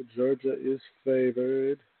 Georgia is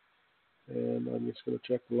favored, and I'm just going to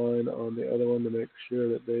check the line on the other one to make sure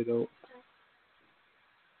that they don't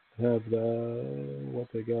have what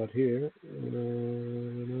they got here.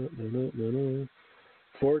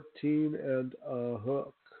 14 and a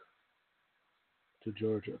hook to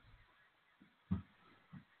Georgia.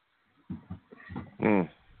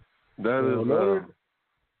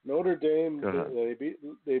 Notre Dame.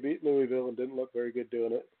 They beat Louisville and didn't look very good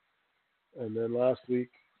doing it. And then last week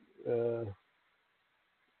they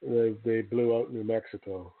blew out New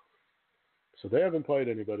Mexico. So they haven't played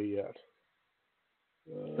anybody yet.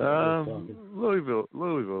 Louisville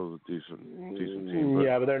is a decent team.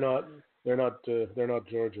 Yeah, but they're not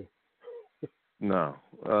Georgia. No,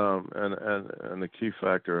 and the key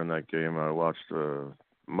factor in that game, I watched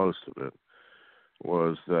most of it,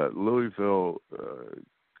 was that Louisville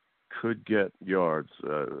could get yards,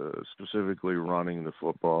 specifically running the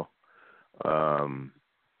football. Now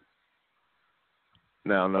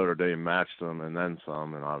Notre Dame matched them and then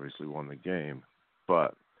some, and obviously won the game.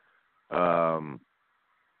 But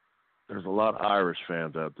there's a lot of Irish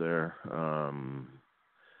fans out there.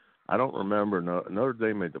 I don't remember. Notre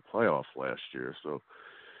Dame made the playoffs last year, so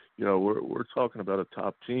we're talking about a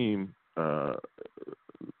top team,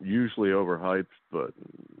 usually overhyped, but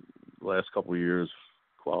last couple of years,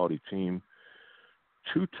 quality team.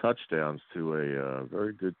 2 touchdowns to a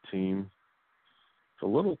very good team. It's a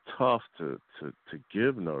little tough to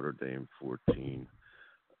give Notre Dame 14.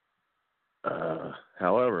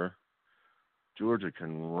 However, Georgia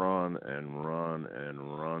can run and run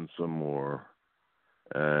and run some more,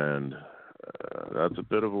 and that's a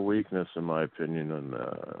bit of a weakness, in my opinion, in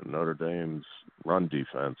Notre Dame's run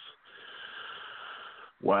defense.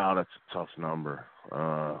 Wow, that's a tough number.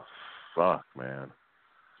 Fuck, man.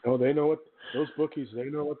 Oh, they know those bookies. They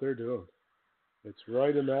know what they're doing. It's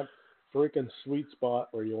right in that freaking sweet spot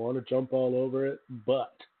where you want to jump all over it,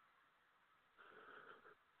 but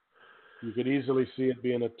you could easily see it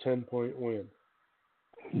being a 10-point win.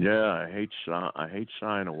 Yeah, I hate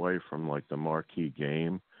shying away from like the marquee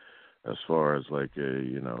game, as far as like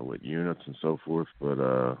with units and so forth. But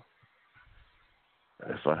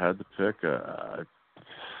if I had to pick, I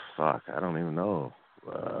don't even know.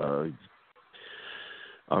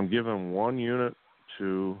 I'm giving 1 unit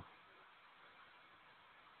to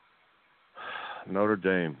Notre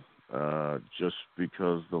Dame, just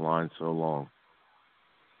because the line's so long.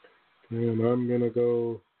 And I'm gonna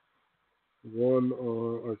go 1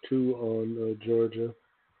 or 2 on Georgia.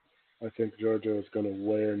 I think Georgia is going to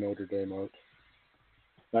wear Notre Dame out.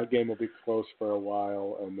 That game will be close for a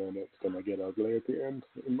while, and then it's going to get ugly at the end,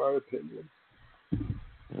 in my opinion.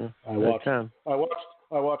 Yeah, I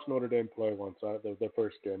watched Notre Dame play once. Their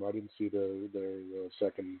first game. I didn't see their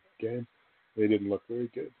second game. They didn't look very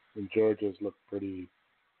good, and Georgia's looked pretty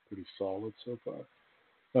solid so far.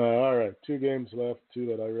 All right, 2 games left, 2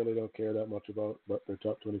 that I really don't care that much about, but they're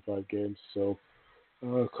top 25 games. So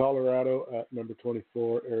Colorado at number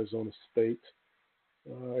 24, Arizona State.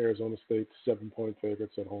 Arizona State 7-point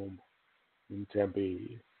favorites at home in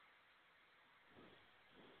Tempe.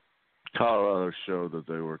 Colorado showed that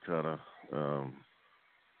they were kind of,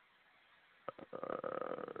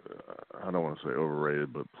 I don't want to say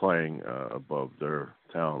overrated, but playing above their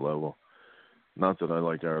talent level. Not that I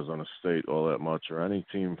like Arizona State all that much, or any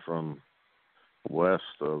team from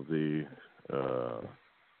west of the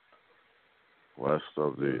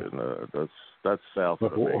that's south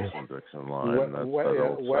of the Mason-Dixon line. That's that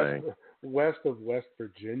old saying. West of West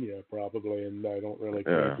Virginia, probably, and I don't really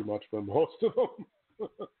care too much for most of them.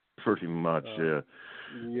 Pretty much, yeah.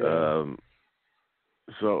 Yeah.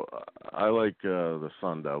 So I like the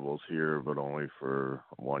Sun Devils here, but only for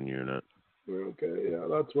 1 unit. Okay, yeah,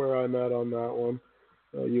 that's where I'm at on that one.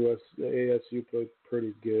 ASU played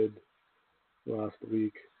pretty good last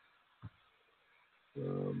week.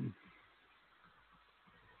 And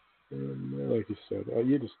like you said,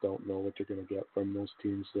 you just don't know what you're going to get from those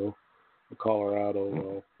teams, though. Colorado,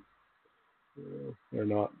 well, they're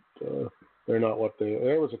not what they.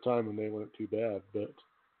 There was a time when they weren't too bad, but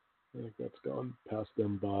I think that's gone past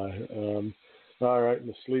them by. All right, and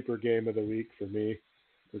the sleeper game of the week for me,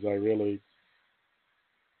 because I really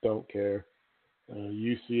don't care.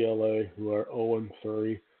 UCLA, who are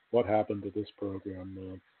 0-3. What happened to this program,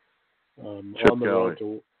 man? Chip on the Kelly. road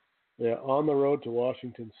to on the road to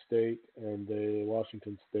Washington State, and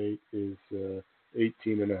Washington State is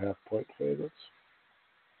 18.5-point favorites.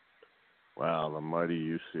 Wow, the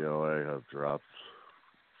mighty UCLA have dropped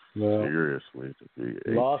seriously to be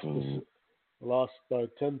 18. Lost by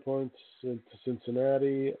 10 points to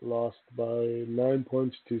Cincinnati, lost by 9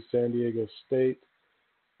 points to San Diego State,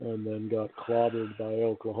 and then got clobbered by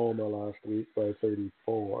Oklahoma last week by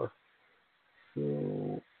 34.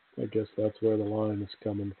 So I guess that's where the line is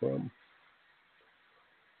coming from.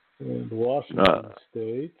 And Washington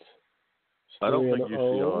State. I don't think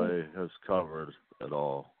UCLA has covered at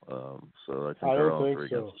all. So I think they're on three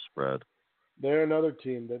against the spread. They're another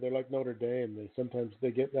team. They're like Notre Dame.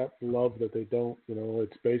 They get that love that they don't.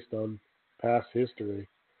 It's based on past history,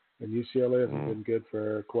 and UCLA hasn't been good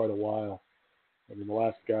for quite a while. I mean, the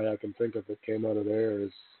last guy I can think of that came out of there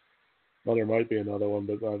is, well, there might be another one,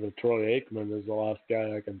 but Troy Aikman is the last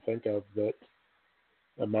guy I can think of that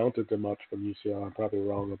amounted to much from UCLA. I'm probably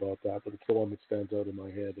wrong about that, but it's the one that stands out in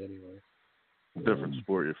my head anyway. Different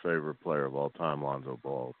sport, your favorite player of all time, Lonzo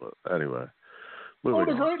Ball. But anyway. Oh,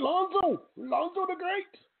 the great Lonzo! Lonzo the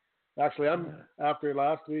Great! Actually, after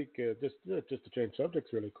last week, just to change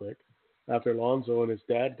subjects really quick, after Lonzo and his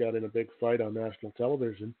dad got in a big fight on national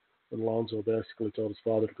television, and Lonzo basically told his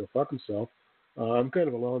father to go fuck himself, I'm kind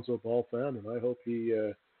of a Lonzo Ball fan, and I hope he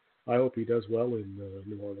does well in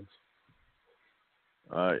New Orleans.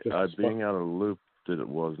 Being out of the loop,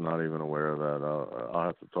 was not even aware of that. I'll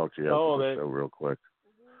have to talk to you after the show real quick.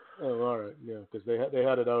 Oh, all right, yeah, because they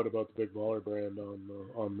had it out about the Big Baller brand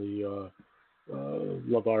on the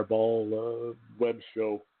LeVar Ball web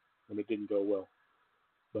show, and it didn't go well.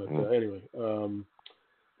 But anyway, I'm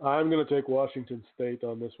going to take Washington State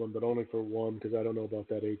on this one, but only for one because I don't know about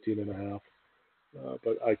that 18.5.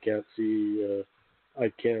 But I can't see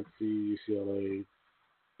UCLA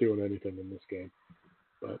doing anything in this game.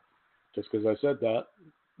 But just because I said that.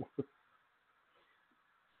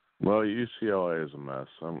 Well, UCLA is a mess.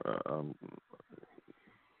 I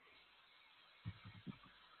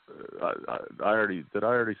already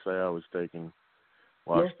say I was taking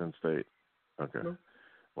Washington State? Okay. No.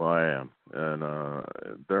 Well, I am, and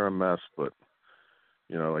they're a mess. But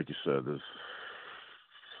like you said, there's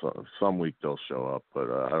some week they'll show up,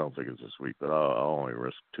 but I don't think it's this week. But I'll only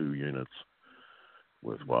risk 2 units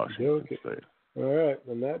with Washington State. All right,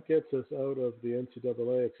 and that gets us out of the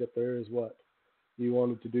NCAA. Except there is what. You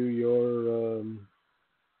wanted to do your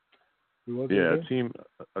a team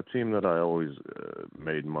that I always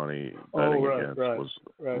made money betting against was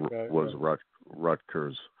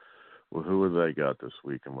Rutgers. Well, who have they got this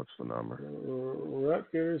week, and what's the number?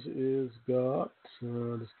 Rutgers is got.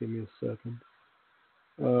 Just give me a second.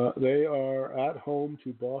 They are at home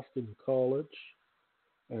to Boston College,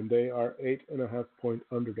 and they are 8.5-point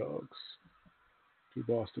underdogs to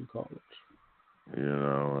Boston College.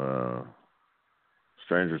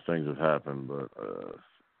 Stranger things have happened, but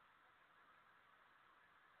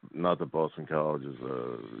not that Boston College is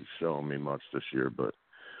showing me much this year, but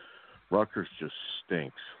Rutgers just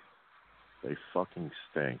stinks. They fucking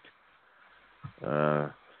stink.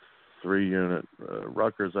 3-unit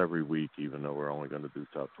Rutgers every week, even though we're only going to do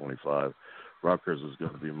top 25. Rutgers is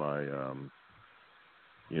going to be my,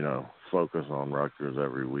 focus on Rutgers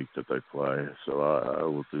every week that they play. So I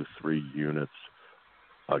will do 3 units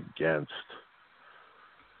against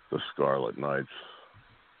the Scarlet Knights.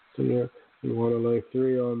 So you want to lay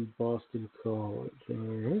 3 on Boston College, all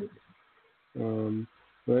right?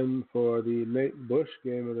 Then for the Nate Bush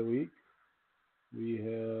game of the week, we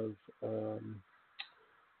have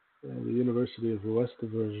the University of West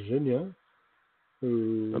Virginia,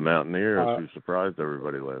 the Mountaineers, who surprised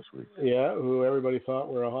everybody last week. Yeah, who everybody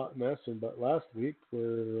thought were a hot mess, but last week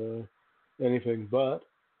were anything but,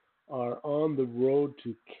 are on the road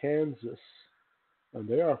to Kansas. And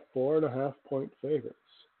they are 4.5-point favorites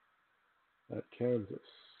at Kansas.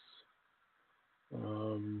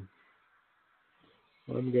 I'm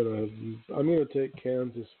gonna take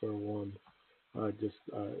Kansas for 1.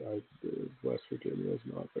 West Virginia is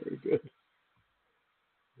not very good.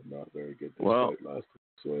 Not very good despite last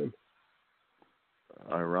week's win.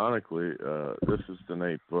 ironically, this is the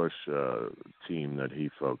Nate Bush team that he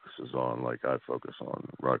focuses on, like I focus on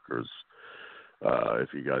Rutgers.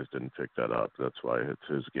 If you guys didn't pick that up, that's why it's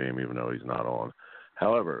his game, even though he's not on.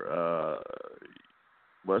 However,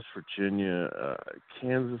 West Virginia,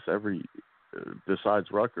 Kansas, besides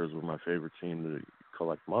Rutgers, were my favorite team to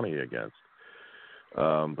collect money against.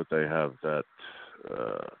 But they have that,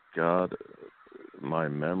 God, my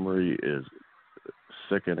memory is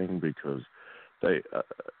sickening because they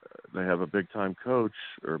have a big-time coach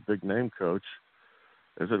or a big-name coach.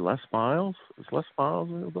 Is it Les Miles? Is Les Miles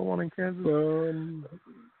the one in Kansas?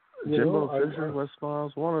 Jimbo Fisher, Les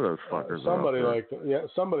Miles, one of those fuckers. Somebody like that. Yeah,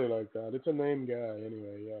 somebody like that. It's a name guy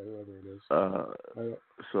anyway. Yeah, whoever it is.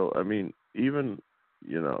 So I mean, even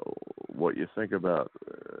what you think about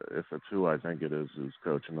if it's who I think it is who's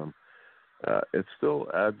coaching them, it still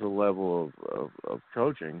adds a level of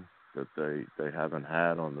coaching that they haven't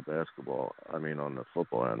had on the basketball. I mean, on the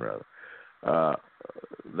football end rather.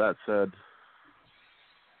 That said,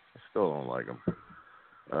 I still don't like them.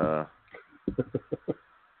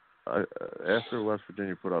 After West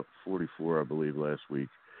Virginia put up 44, I believe, last week,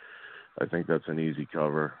 I think that's an easy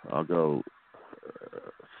cover. I'll go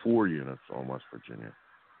 4 units on West Virginia.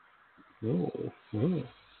 Oh.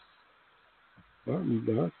 That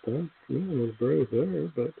was brave there,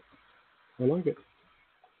 but I like it.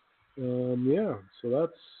 So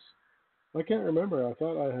that's, I can't remember. I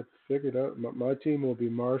thought I had figured out, my team will be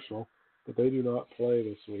Marshall, but they do not play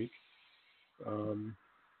this week.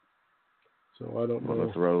 So I don't know. Want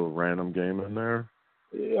to throw a random game in there?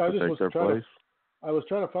 Yeah, I was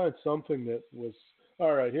trying to find something that was,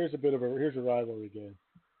 all right, here's a rivalry game.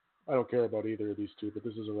 I don't care about either of these two, but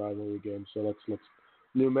this is a rivalry game. So let's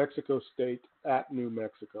New Mexico State at New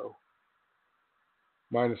Mexico.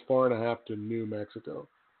 -4.5 to New Mexico.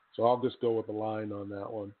 So I'll just go with the line on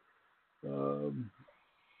that one.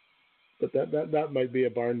 But that might be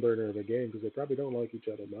a barn burner of a game because they probably don't like each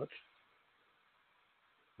other much.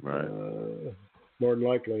 Right. More than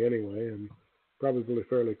likely anyway, and probably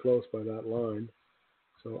fairly close by that line.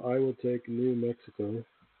 So I will take New Mexico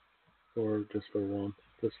just for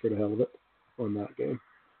the hell of it on that game.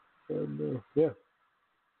 And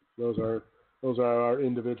those are our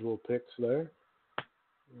individual picks there.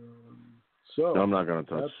 So no, I'm not going to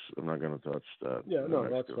touch that. Yeah, no,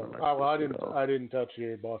 that's fine. Well, I didn't touch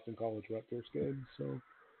your Boston College Rutgers game, so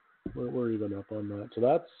we're even up on that. So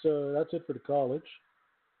that's it for the college.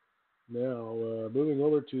 Now moving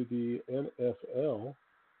over to the NFL,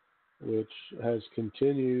 which has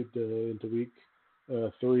continued into week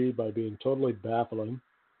 3 by being totally baffling,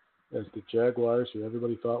 as the Jaguars, who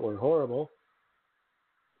everybody thought were horrible,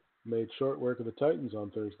 made short work of the Titans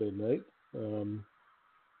on Thursday night.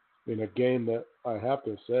 In a game that I have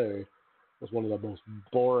to say was one of the most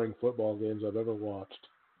boring football games I've ever watched.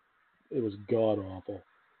 It was god awful.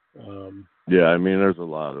 Yeah, I mean, there's a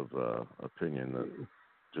lot of opinion that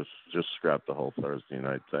just scrap the whole Thursday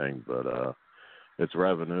night thing, but it's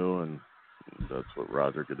revenue, and that's what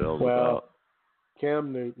Roger Goodell's about.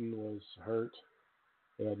 Cam Newton was hurt.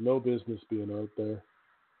 He had no business being out there.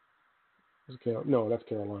 No, that's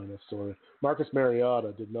Carolina, sorry. Marcus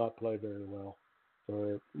Mariota did not play very well.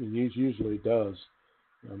 He usually does.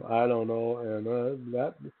 I don't know. And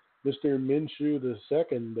that Mr. Minshew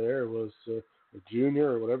II there was a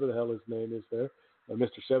junior or whatever the hell his name is there.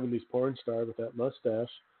 Mr. 70s porn star with that mustache.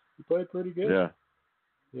 He played pretty good.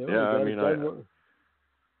 Yeah.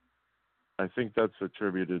 I think that's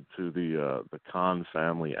attributed to the Khan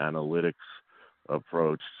family analytics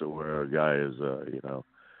approach, to where a guy is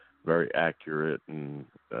very accurate and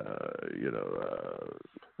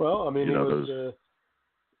well, I mean, he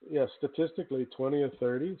was statistically 20 of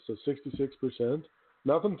 30, so 66%.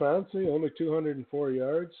 Nothing fancy, only 204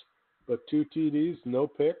 yards, but 2 TDs, no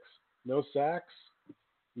picks, no sacks,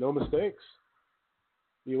 no mistakes.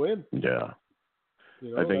 You win. Yeah.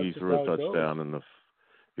 I think he threw a touchdown in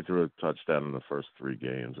the first 3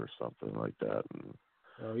 games or something like that. And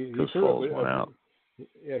he threw went out.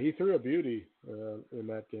 Yeah, he threw a beauty in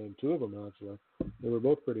that game. 2 of them actually. They were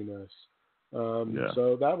both pretty nice.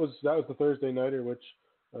 So that was the Thursday nighter, which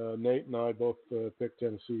Nate and I both picked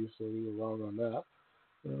Tennessee, so we were wrong on that.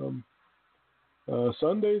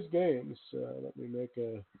 Sunday's games. Let me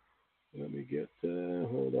get.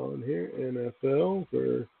 Hold on here. NFL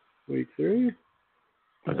for week 3.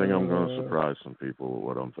 I think I'm going to surprise some people with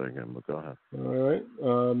what I'm thinking, but go ahead. All right.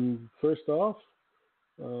 First off,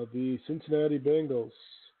 the Cincinnati Bengals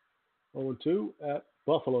 0-2 at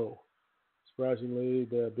Buffalo. Surprisingly,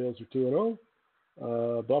 the Bills are 2-0.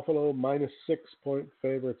 Buffalo -6-point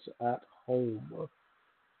favorites at home.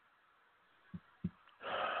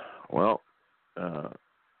 Well,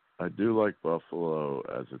 I do like Buffalo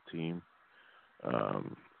as a team. I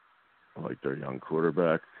like their young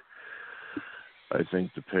quarterback. I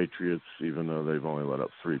think the Patriots, even though they've only let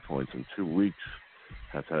up 3 points in 2 weeks,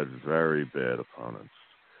 have had very bad opponents.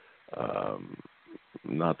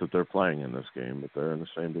 Not that they're playing in this game, but they're in the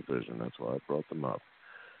same division. That's why I brought them up.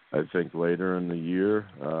 I think later in the year,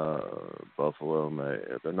 Buffalo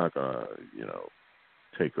they're not going to,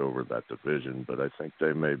 take over that division, but I think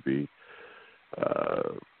they may be,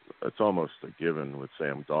 it's almost a given with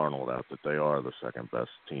Sam Darnold out that they are the second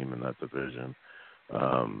best team in that division.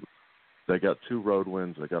 They got 2 road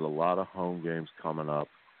wins. They got a lot of home games coming up,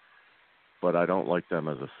 but I don't like them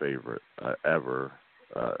as a favorite ever,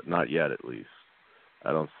 not yet at least.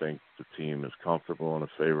 I don't think the team is comfortable in a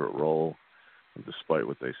favorite role. And despite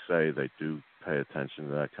what they say, they do pay attention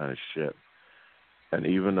to that kind of shit. And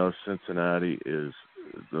even though Cincinnati is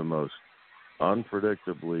the most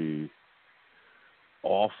unpredictably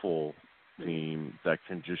awful team that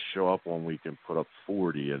can just show up one week and put up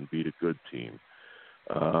 40 and beat a good team,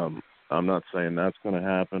 I'm not saying that's going to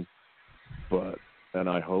happen, and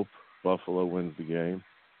I hope Buffalo wins the game,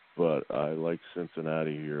 but I like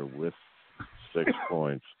Cincinnati here with 6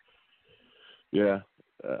 points. Yeah,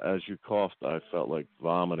 as you coughed, I felt like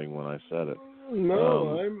vomiting when I said it.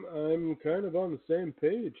 No, I'm kind of on the same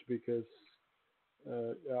page because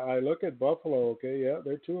I look at Buffalo. Okay, yeah,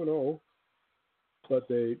 they're 2-0, but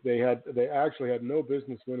they actually had no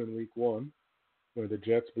business winning Week 1, where the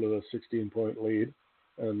Jets blew a 16-point lead,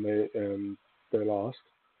 and they lost.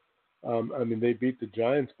 They beat the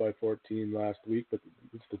Giants by 14 last week, but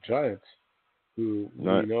it's the Giants who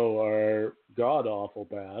we know are god awful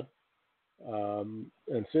bad.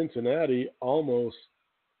 And Cincinnati almost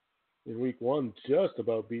in Week 1 just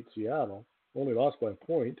about beat Seattle, only lost by a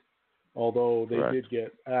point, although they did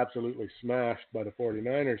get absolutely smashed by the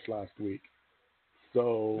 49ers last week.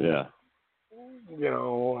 So,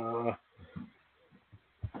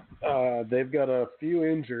 they've got a few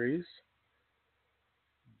injuries,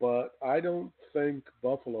 but I don't think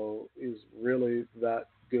Buffalo is really that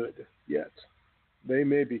good yet. They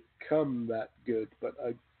may become that good, but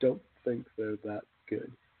I don't think they're that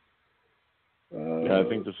good. I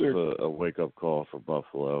think this is a wake-up call for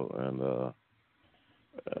Buffalo, and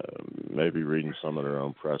maybe reading some of their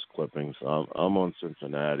own press clippings. I'm on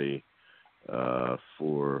Cincinnati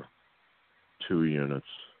for 2 units.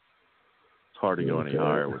 It's hard to go any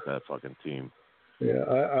higher with that fucking team. Yeah,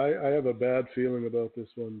 I have a bad feeling about this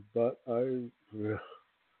one, but I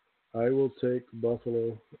will take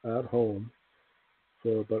Buffalo at home,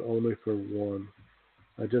 but only for 1.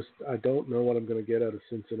 I don't know what I'm going to get out of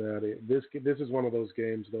Cincinnati. This is one of those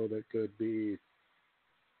games, though, that could be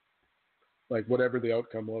like whatever the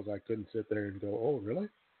outcome was. I couldn't sit there and go, "Oh, really?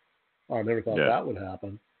 Oh, I never thought that would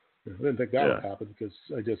happen." I didn't think that would happen because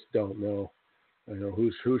I just don't know. I know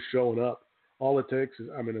who's showing up. All it takes is,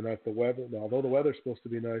 and that's the weather. Although the weather's supposed to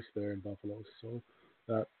be nice there in Buffalo, so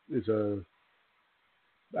that is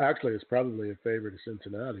it's probably a favor to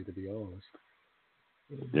Cincinnati, to be honest.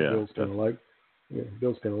 Bill's kind of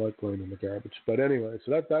like playing in the garbage. But anyway,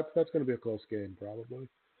 so that's going to be a close game probably.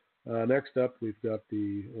 Next up, we've got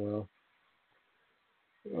the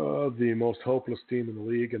most hopeless team in the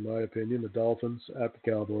league, in my opinion, the Dolphins at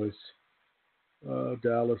the Cowboys.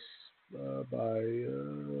 Dallas I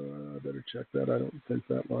better check that. I don't think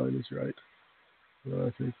that line is right.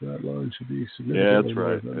 I think that line should be significantly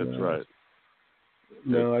more than that. That's right.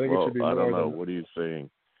 No, I think it should be more than that. I don't know. What are you saying?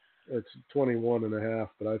 It's 21.5,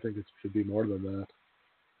 but I think it should be more than that.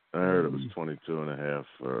 I heard it was 22.5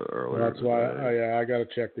 earlier. That's why I got to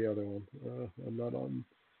check the other one. I'm not on.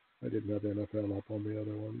 I didn't have NFL up on the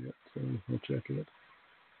other one yet, so I'll check it.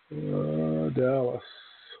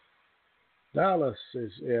 Dallas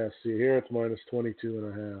is see here it's minus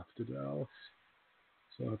 22.5 to Dallas.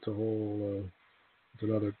 So that's a whole. It's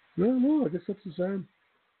another. No, I guess that's the same.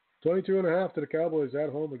 22.5 to the Cowboys at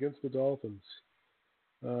home against the Dolphins.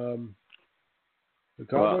 The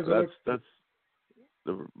Cowboys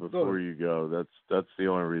before you go, that's the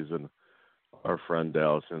only reason our friend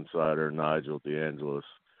Dallas insider Nigel DeAngelis,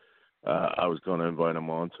 I was going to invite him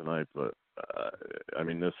on tonight, but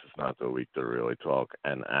this is not the week to really talk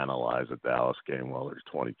and analyze a Dallas game while there's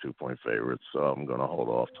 22-point favorites, so I'm going to hold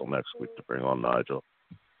off till next week to bring on Nigel.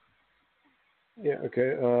 Yeah,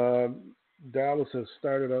 okay. Dallas has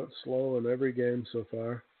started out slow in every game so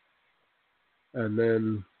far and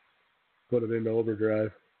then put it into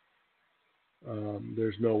overdrive.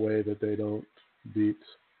 There's no way that they don't beat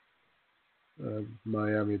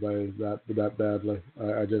Miami by that badly.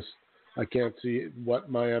 I can't see what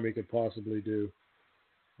Miami could possibly do.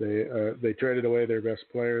 They traded away their best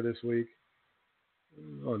player this week.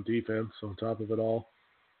 on defense on top of it all.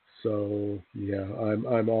 So yeah,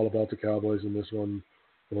 I'm all about the Cowboys in this one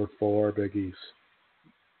for 4 Big East.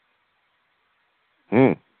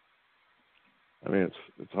 I mean,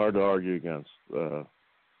 it's hard to argue against.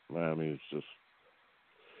 Miami is just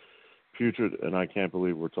putrid, and I can't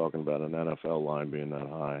believe we're talking about an NFL line being that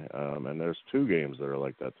high. And there's 2 games that are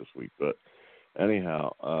like that this week. But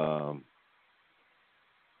anyhow,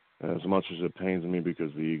 as much as it pains me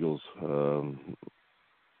because the Eagles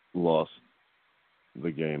lost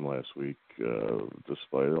the game last week,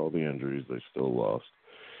 despite all the injuries, they still lost.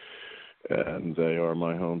 And they are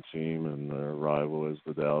my home team, and their rival is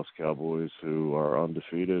the Dallas Cowboys, who are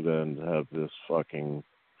undefeated and have this fucking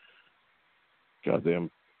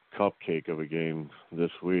goddamn cupcake of a game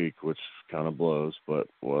this week, which kind of blows, but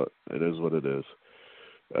it is what it is.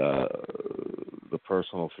 The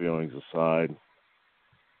personal feelings aside,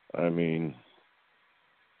 I mean,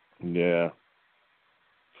 yeah,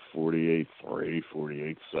 48-3,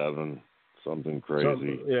 48-7, something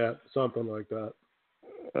crazy. Something like that.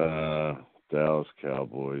 Dallas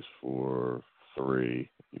Cowboys for 3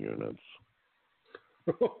 units.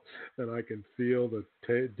 And I can feel the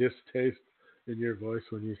distaste in your voice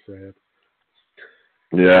when you say it.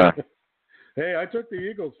 Yeah. Hey, I took the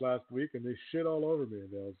Eagles last week, and they shit all over me.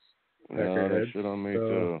 They shit on me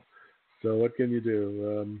too. So what can you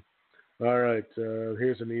do? All right,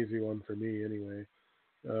 here's an easy one for me anyway.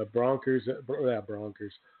 Broncos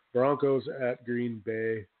at Green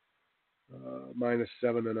Bay.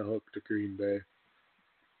 -7.5 to Green Bay.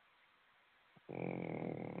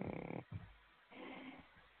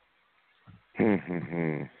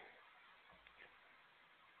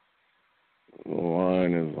 The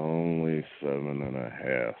line is only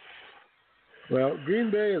 7.5. Well, Green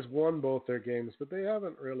Bay has won both their games, but they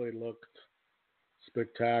haven't really looked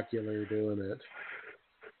spectacular doing it.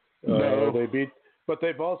 No. But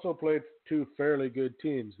they've also played 2 fairly good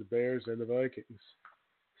teams, the Bears and the Vikings.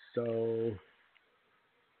 So,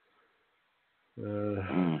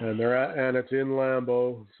 and it's in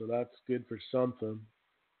Lambeau, so that's good for something.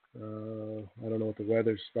 I don't know what the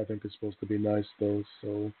weather's. I think it's supposed to be nice though.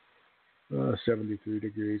 So, 73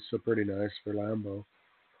 degrees, so pretty nice for Lambeau.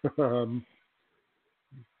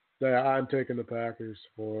 I'm taking the Packers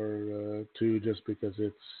for 2 just because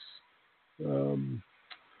it's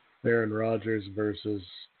Aaron Rodgers versus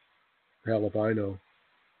hell if I know.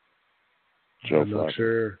 Joe I'm Flacco. not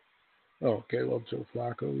sure. Oh, okay, well, Joe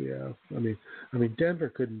Flacco, yeah. I mean, Denver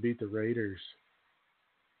couldn't beat the Raiders.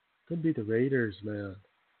 Couldn't beat the Raiders, man.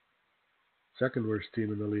 Second worst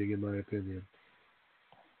team in the league, in my opinion.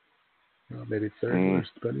 Maybe third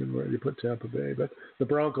worst, depending on where you put Tampa Bay. But the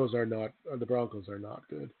Broncos are not. The Broncos are not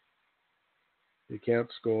good. They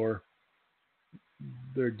can't score.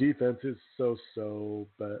 Their defense is so-so,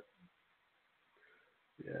 but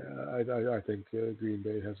yeah, I think Green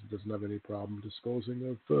Bay doesn't have any problem disposing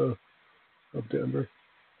of Denver.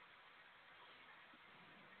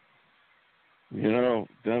 You know,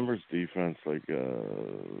 Denver's defense, like,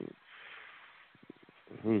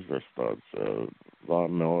 who's their studs?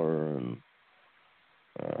 Von Miller and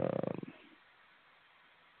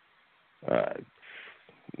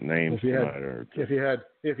names tonight. If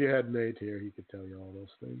you had Nate here, he could tell you all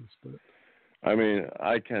those things. But I mean,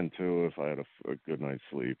 I can too if I had a good night's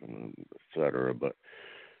sleep and et cetera. But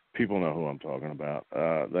people know who I'm talking about.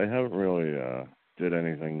 They haven't really did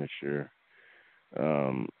anything this year.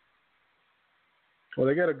 Well,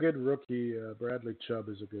 they got a good rookie. Bradley Chubb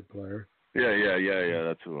is a good player. Yeah.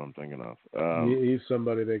 That's who I'm thinking of. He's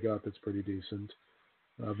somebody they got that's pretty decent.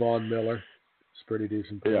 Von Miller is pretty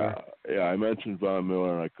decent player. Yeah. I mentioned Von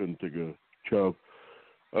Miller, and I couldn't think of Chubb.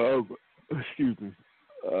 Excuse me.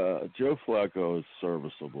 Joe Flacco is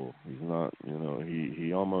serviceable. He's not,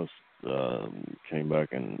 he almost came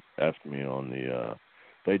back and effed me on the.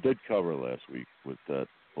 They did cover last week with that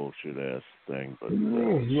bullshit ass thing, but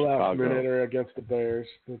last minute against the Bears.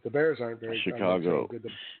 The Bears aren't very Chicago. good.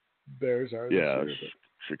 The Bears are. Yeah,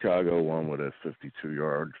 Chicago won with a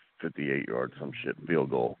 58-yard, some shit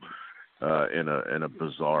field goal in a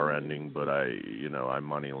bizarre ending. But I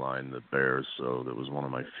moneylined the Bears, so that was one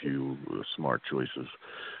of my few smart choices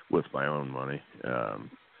with my own money.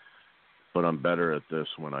 But I'm better at this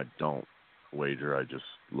when I don't wager. I just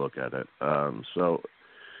look at it. So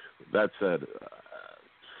that said,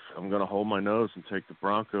 I'm going to hold my nose and take the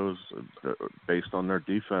Broncos based on their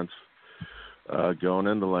defense going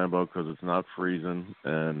into Lambeau because it's not freezing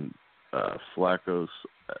and Flacco's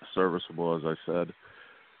serviceable, as I said.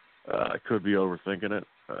 I could be overthinking it.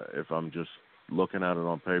 If I'm just looking at it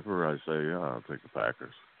on paper, I say, yeah, I'll take the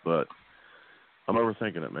Packers. But I'm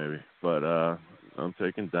overthinking it maybe. But I'm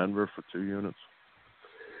taking Denver for 2 units.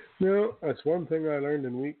 No, that's one thing I learned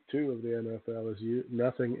in week 2 of the NFL is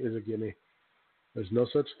nothing is a gimme. There's no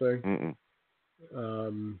such thing.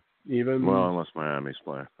 Even well, unless Miami's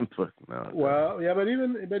playing, but no. Well, yeah, but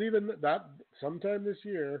even that sometime this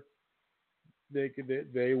year,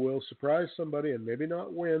 they will surprise somebody and maybe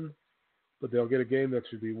not win, but they'll get a game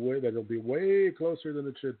that'll be way closer than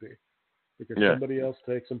it should be, because somebody else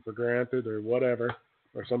takes them for granted or whatever,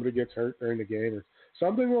 or somebody gets hurt during the game, or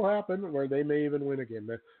something will happen where they may even win a game.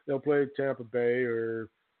 They'll play Tampa Bay or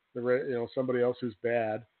somebody else who's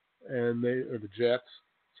bad, or the Jets,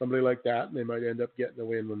 somebody like that, and they might end up getting a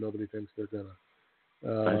win when nobody thinks they're gonna.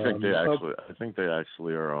 I think they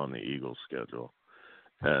actually are on the Eagles' schedule,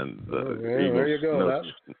 and the Eagles. There you go.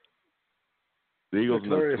 The Eagles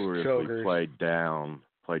notoriously played down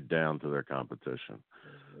to their competition.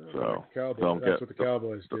 So that's what the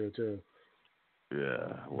Cowboys do too.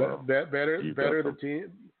 Yeah. Well, better the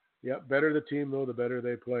team. Yeah, better the team though, the better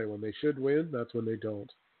they play. When they should win, that's when they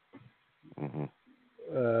don't. Mm-hmm.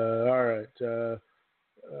 All right.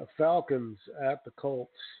 Falcons at the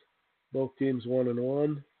Colts. Both teams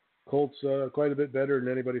 1-1. Colts quite a bit better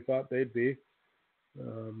than anybody thought they'd be,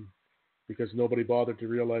 because nobody bothered to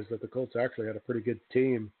realize that the Colts actually had a pretty good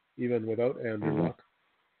team even without Andrew Luck.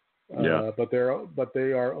 But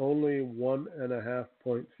they are only 1.5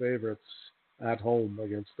 point favorites at home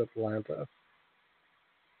against Atlanta.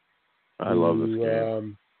 I love this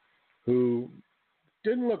game. Who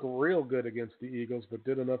didn't look real good against the Eagles, but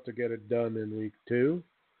did enough to get it done in week 2.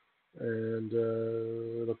 And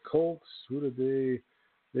the Colts, who did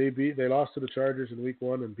they beat? They lost to the Chargers in week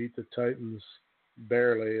 1 and beat the Titans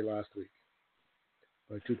barely last week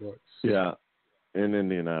by 2 points. Yeah, in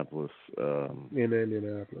Indianapolis.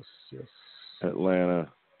 Yes. Atlanta,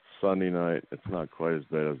 Sunday night. It's not quite as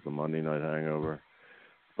bad as the Monday night hangover,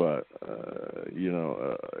 but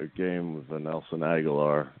a game with Nelson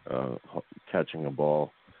Aguilar catching a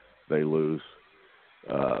ball, they lose,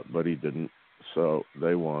 but he didn't. So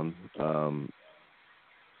they won.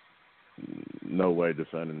 No way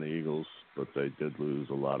defending the Eagles, but they did lose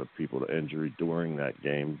a lot of people to injury during that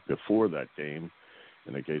game. Before that game,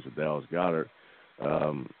 in the case of Dallas Goedert,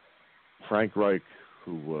 Frank Reich,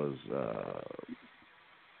 who was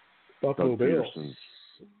Buffalo Doug Peterson's,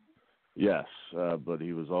 yes, but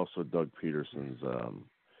he was also Doug Peterson's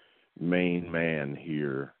main man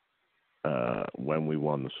here when we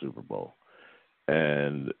won the Super Bowl,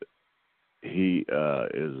 and he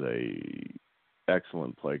is a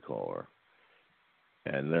excellent play caller,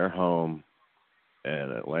 and they're home,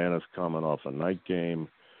 and Atlanta's coming off a night game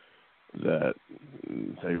that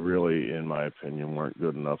they really, in my opinion, weren't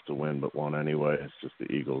good enough to win, but won anyway. It's just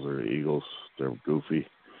the Eagles are the Eagles. They're goofy.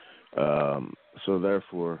 So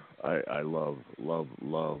therefore, I love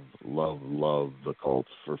the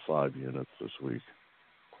Colts for 5 units this week.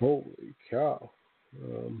 Holy cow.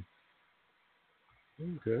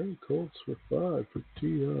 Okay, Colts for 5 for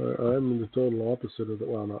TR. I'm the total opposite of it.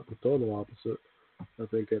 Well, not the total opposite. I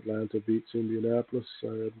think Atlanta beats Indianapolis.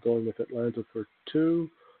 I'm going with Atlanta for 2.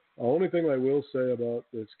 The only thing I will say about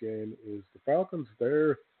this game is the Falcons,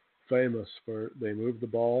 they're famous for they move the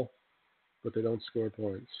ball, but they don't score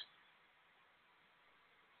points.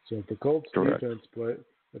 So if the Colts defense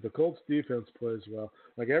plays well,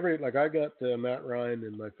 like I got Matt Ryan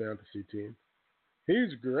in my fantasy team.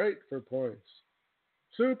 He's great for points.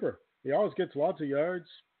 Super. He always gets lots of yards,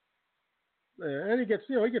 and he gets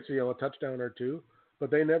a touchdown or 2,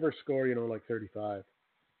 but they never score like 35.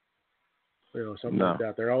 Something like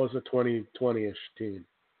that. They're always a 20-ish team.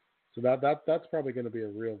 So that's probably going to be a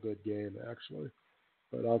real good game, actually.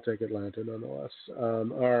 But I'll take Atlanta nonetheless. All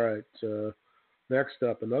right. Next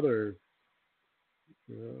up, another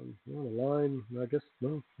line. I guess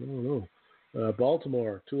no, I don't know.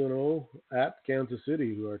 Baltimore 2-0 at Kansas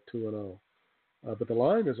City, who are 2-0. But the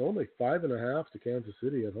line is only 5.5 to Kansas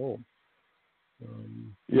City at home.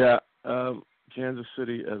 Kansas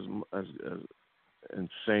City as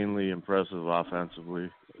insanely impressive offensively.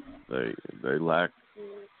 They lack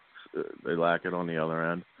it on the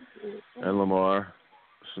other end. And Lamar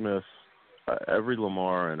Smith, every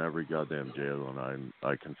Lamar and every goddamn Jalen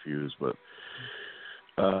I confuse, but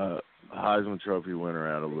Heisman Trophy winner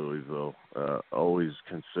out of Louisville, always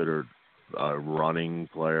considered a running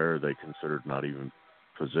player. They considered not even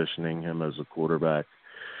positioning him as a quarterback.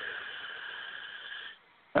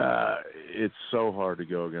 It's so hard to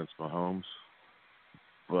go against Mahomes.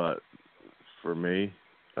 But for me,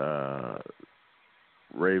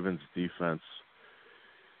 Ravens defense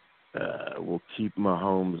will keep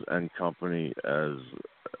Mahomes and company as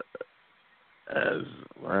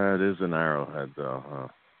it is an Arrowhead though, huh?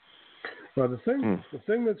 Well, the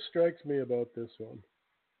thing that strikes me about this one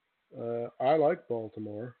I like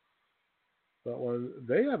Baltimore, but when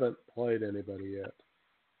they haven't played anybody yet.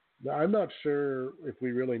 Now, I'm not sure if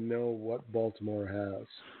we really know what Baltimore has.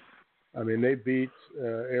 I mean, they beat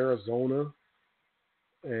Arizona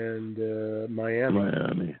and Miami.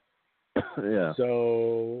 Miami. Yeah.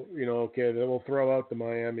 So, okay, they will throw out the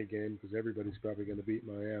Miami game because everybody's probably going to beat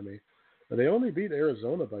Miami. But they only beat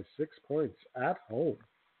Arizona by 6 points at home.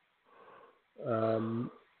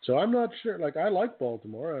 So I'm not sure. Like, I like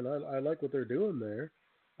Baltimore, and I like what they're doing there.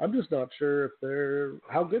 I'm just not sure if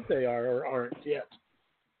how good they are or aren't yet.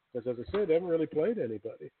 Because, as I said, they haven't really played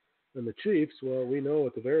anybody. And the Chiefs, well, we know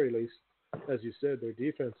at the very least, as you said, their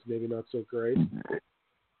defense is maybe not so great.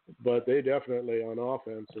 But they definitely, on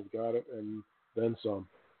offense, have got it, and then some.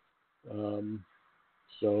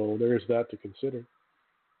 So there's that to consider.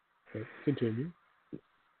 But continue.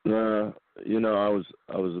 I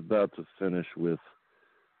was about to finish with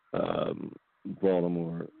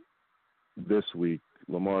Baltimore this week.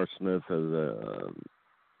 Lamar Smith has a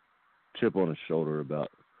chip on his shoulder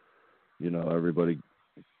about everybody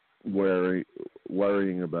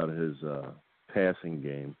worrying about his passing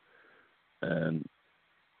game, and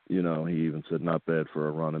he even said not bad for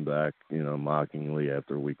a running back, mockingly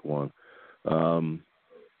after week 1.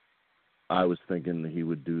 I was thinking he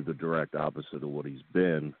would do the direct opposite of what he's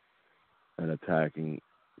been and attacking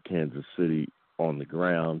Kansas City on the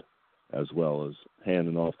ground as well as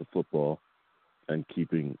handing off the football and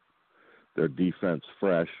keeping their defense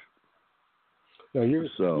fresh. Now, you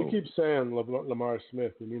keep saying Lamar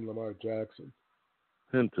Smith. You mean Lamar Jackson?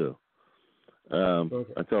 Him too.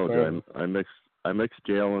 Okay. I told you I mixed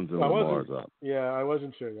Jalen's and Lamar's up. Yeah, I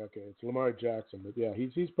wasn't sure. Okay, it's Lamar Jackson, but yeah,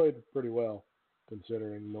 he's played pretty well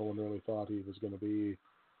considering no one really thought he was going to be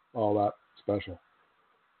all that special.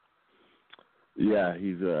 Yeah,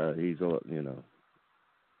 he's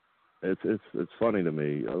it's funny to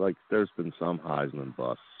me. Like, there's been some Heisman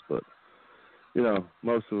busts, but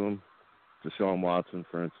most of them, Deshaun Watson,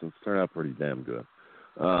 for instance, turned out pretty damn good.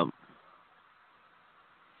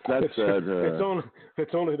 That said,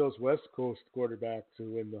 it's only those West Coast quarterbacks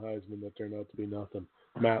who win the Heisman that turn out to be nothing.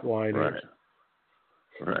 Matt Leinart.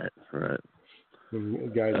 Right.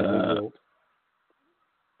 Guys in built.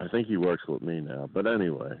 I think he works with me now, but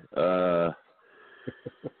anyway.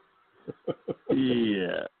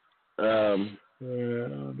 Yeah. I'm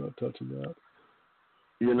not touching that.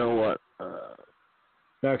 You know what?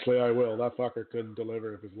 Actually, I will. That fucker couldn't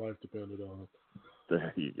deliver if his life depended on it.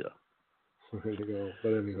 There you go. There you go.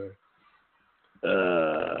 But anyway.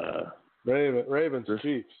 Ravens,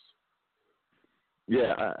 Chiefs.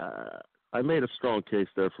 Yeah, I made a strong case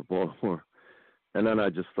there for Baltimore. And then I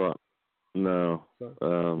just thought, no,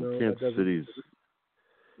 Kansas City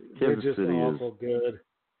awful good.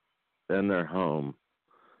 And they're home.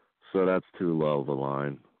 So that's too low of a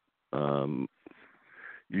line.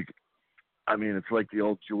 It's like the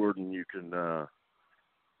old Jordan. You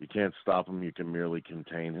can't stop him. You can merely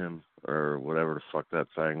contain him, or whatever the fuck that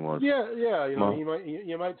saying was. Yeah. You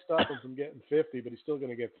might stop him from getting 50, but he's still going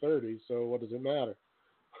to get 30. So what does it matter?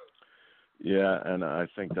 Yeah, and I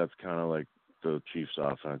think that's kind of like the Chiefs'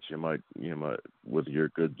 offense. You might, with your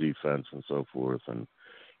good defense and so forth, and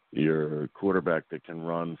your quarterback that can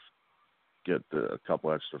run, get a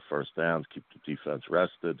couple extra first downs, keep the defense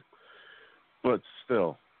rested. But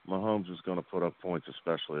still, Mahomes is going to put up points,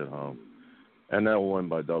 especially at home. And they'll win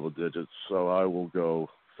by double digits. So I will go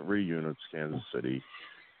 3 units Kansas City,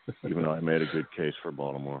 even though I made a good case for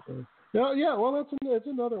Baltimore. Yeah. Well, that's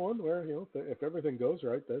another one where if everything goes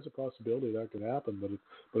right, there's a possibility that could happen. But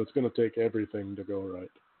it's going to take everything to go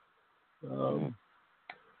right.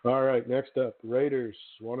 All right. Next up, Raiders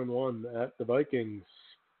 1-1 at the Vikings,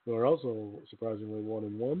 who are also surprisingly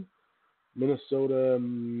 1-1. Minnesota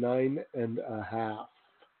 9.5.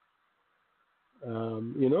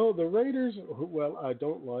 The Raiders, who I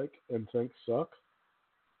don't like and think suck,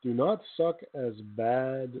 do not suck as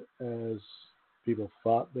bad as people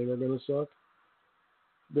thought they were going to suck.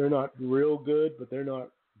 They're not real good, but they're not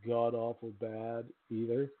god-awful bad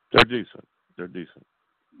either. They're decent.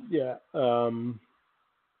 Yeah. I'm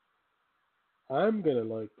going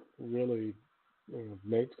to really,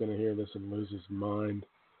 Nate's going to hear this and lose his mind.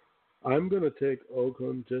 I'm going to take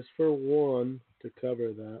Oakland just for 1 to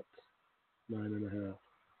cover that 9.5.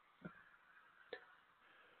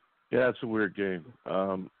 Yeah, it's a weird game.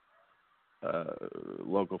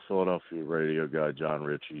 Local Philadelphia radio guy John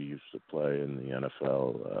Ritchie used to play in the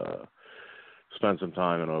NFL. Spent some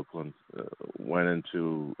time in Oakland. Went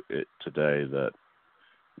into it today that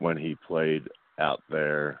when he played out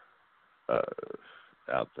there,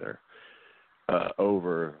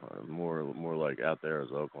 over more like out there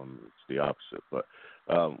as Oakland. It's the opposite. But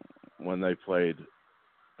when they played,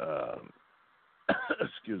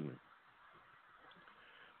 excuse me,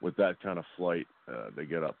 with that kind of flight, they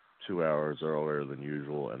get up 2 hours earlier than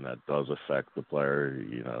usual, and that does affect the player.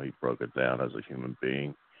 You know, he broke it down as a human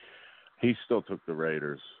being. He still took the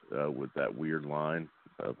Raiders with that weird line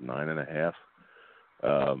of 9.5.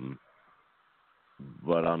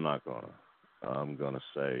 But I'm not gonna. I'm gonna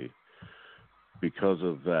say because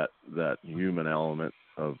of that human element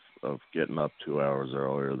of getting up 2 hours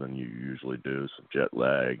earlier than you usually do, some jet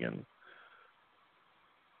lag and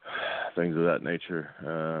things of that nature.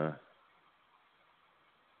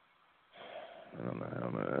 I don't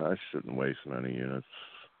know. I shouldn't waste many units.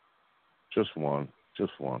 Just one.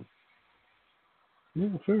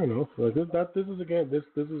 Yeah, fair enough. Like this is again. This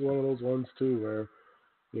is one of those ones too where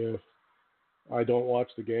if I don't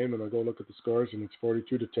watch the game and I go look at the scores and it's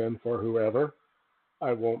 42-10 for whoever,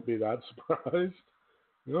 I won't be that surprised.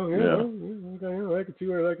 Okay, I can see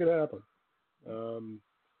where that could happen.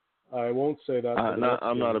 I won't say that.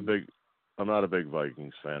 I'm not a big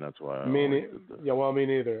Vikings fan. That's why. Me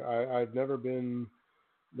neither. I've never been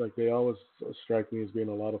like they always strike me as being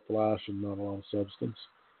a lot of flash and not a lot of substance.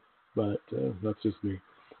 But that's just me.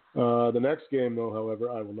 The next game, though, however,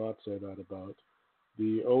 I will not say that about.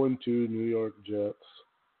 The 0-2 New York Jets,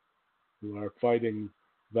 who are fighting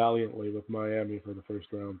valiantly with Miami for the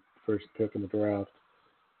first pick in the draft,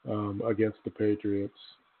 against the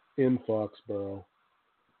Patriots in Foxborough.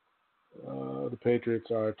 The Patriots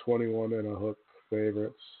are 21.5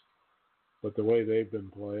 favorites, but the way they've been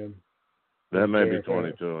playing, that may be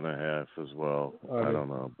 22.5 as well. I don't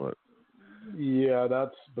know, but. Yeah,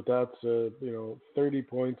 that's 30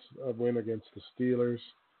 points of win against the Steelers,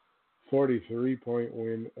 43-point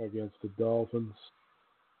win against the Dolphins.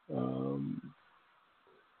 You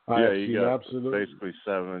got basically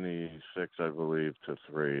 76, I believe, to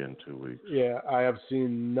 3 in 2 weeks. Yeah, I have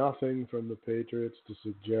seen nothing from the Patriots to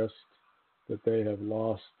suggest that they have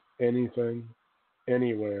lost anything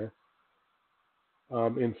anywhere.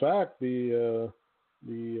 In fact, the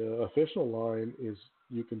official line is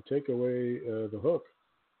you can take away the hook.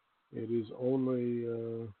 It is only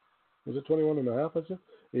was it 21.5? Is it?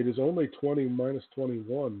 It is only 20 minus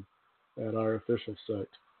 21 at our official site.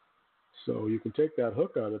 So you can take that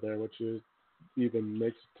hook out of there, which even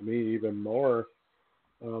makes it to me even more.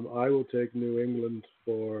 I will take New England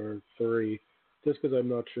for 3, just because I'm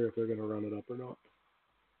not sure if they're going to run it up or not.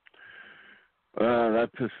 That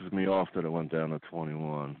pisses me off that it went down to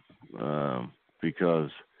 21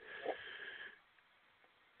 because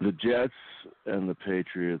the Jets and the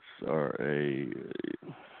Patriots are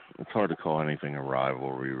it's hard to call anything a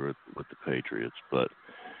rivalry with the Patriots, but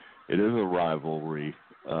it is a rivalry.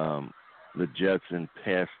 The Jets in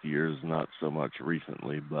past years, not so much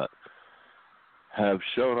recently, but have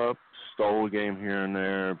shown up, stole a game here and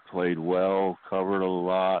there, played well, covered a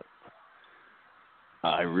lot.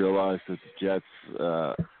 I realize that the Jets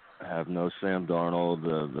have no Sam Darnold.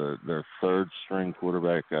 Their third-string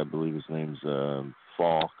quarterback, I believe his name's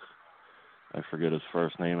Falk. I forget his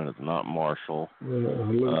first name, and it's not Marshall.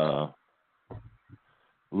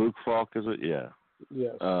 Luke Falk, is it? Yeah.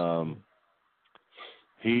 Yes.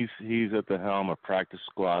 He's at the helm, a practice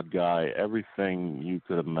squad guy. Everything you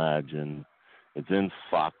could imagine. It's in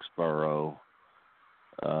Foxborough.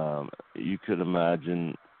 You could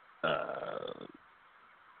imagine,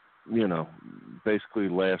 basically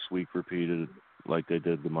last week repeated like they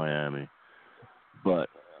did to Miami. But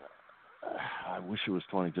I wish it was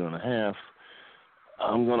 22.5.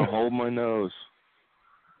 I'm going to hold my nose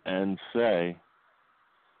and say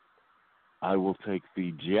I will take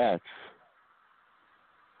the Jets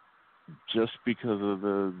just because of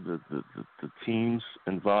the teams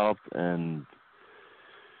involved, and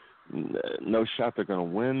no shot they're going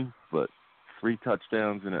to win, but 3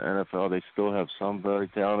 touchdowns in the NFL. They still have some very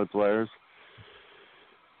talented players.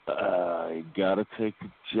 I got to take the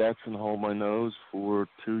Jets and hold my nose for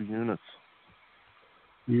 2 units.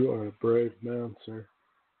 You are a brave man, sir.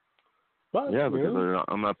 But, yeah, because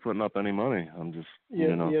I'm not putting up any money. I'm just,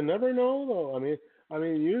 You never know, though. I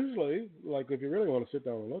mean, usually, like if you really want to sit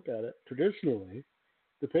down and look at it, traditionally,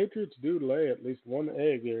 the Patriots do lay at least 1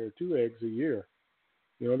 egg or 2 eggs a year.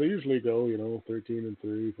 They usually go, 13-3,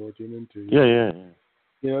 14-2. Yeah.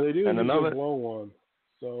 They do usually blow one.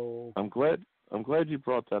 So I'm glad you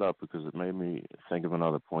brought that up because it made me think of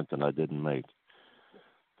another point that I didn't make.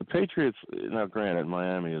 The Patriots, now granted,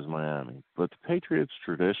 Miami is Miami, but the Patriots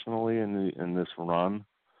traditionally in this run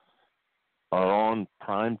are on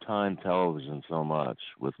primetime television so much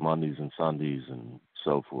with Mondays and Sundays and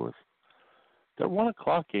so forth. Their 1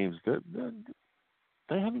 o'clock games, they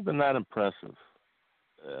haven't been that impressive.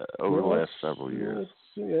 over the Well, last several years.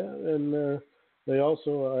 And they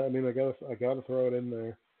also, I mean, I gotta throw it in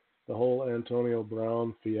there, the whole Antonio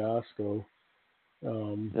Brown fiasco.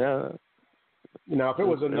 Yeah. Now, if it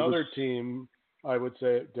was another team, I would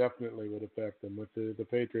say it definitely would affect them. With the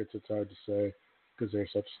Patriots, it's hard to say because they're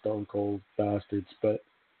such stone cold bastards. But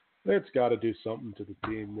it's got to do something to the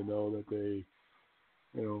team to know that they,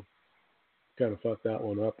 kind of fucked that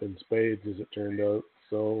one up in spades, as it turned out.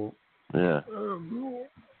 So yeah.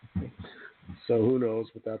 So who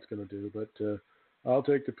knows what that's going to do? But I'll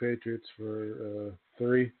take the Patriots for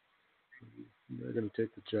 3. They're going to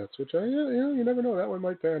take the Jets, which you never know. That one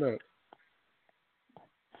might pan out.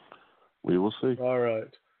 We will see. All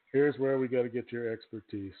right. Here's where we got to get your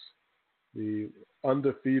expertise. The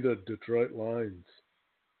undefeated Detroit Lions,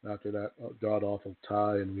 after that god-awful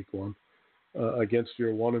tie in Week 1, against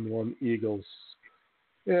your 1-1 Eagles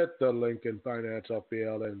at the Lincoln Financial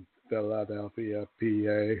Field in Philadelphia,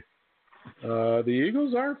 PA. The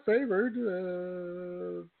Eagles are favored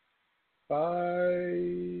by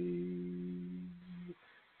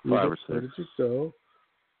 5 or 6. Where did you go?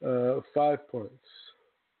 5 points.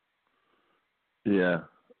 Yeah.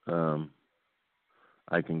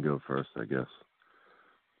 I can go first, I guess.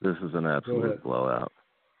 This is an absolute blowout.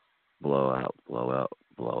 Blowout.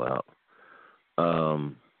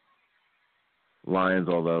 Lions,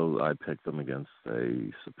 although I picked them against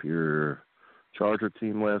a superior Charger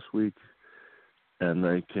team last week, and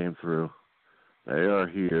they came through. They are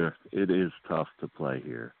here. It is tough to play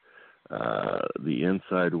here. The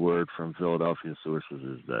inside word from Philadelphia sources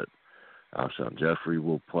is that Alshon Jeffrey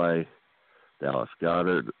will play. Dallas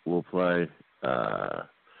Goedert will play.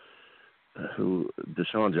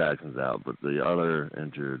 Deshaun Jackson's out, but the other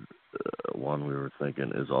injured one we were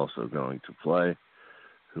thinking is also going to play,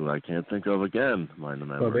 who I can't think of again. Mind the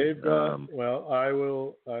memory. Well, they've got. I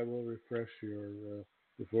will refresh your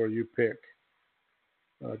before you pick.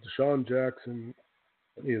 Deshaun Jackson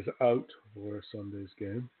is out for Sunday's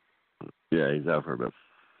game. Yeah, he's out for about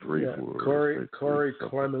 3-4. Corey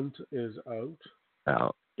Clement is out.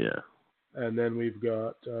 Out. Yeah. And then we've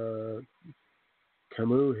got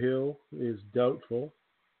Camus Hill is doubtful.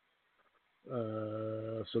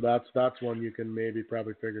 So that's one you can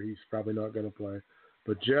probably figure he's probably not going to play.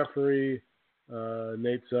 But Jeffrey,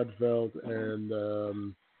 Nate Sudfeld,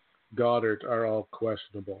 and Goddard are all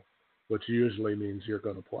questionable, which usually means you're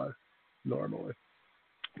going to play normally.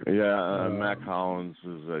 Yeah, Mac Hollins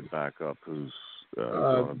is a backup who's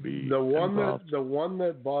going to be involved. The one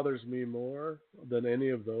that bothers me more than any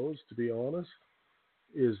of those, to be honest,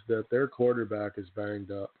 is that their quarterback is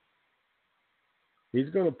banged up. He's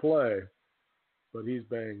going to play, but he's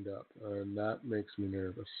banged up, and that makes me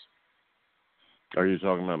nervous. Are you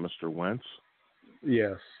talking about Mr. Wentz?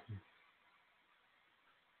 Yes.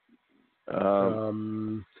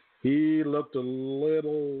 He looked a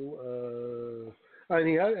little, and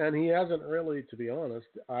he hasn't really, to be honest.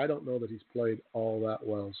 I don't know that he's played all that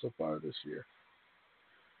well so far this year.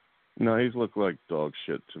 No, he's looked like dog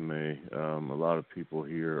shit to me. A lot of people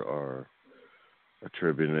here are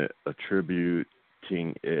attributing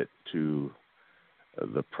it to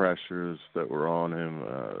the pressures that were on him,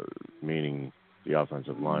 meaning the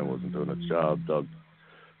offensive line wasn't doing its job. Doug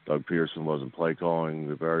Pearson wasn't play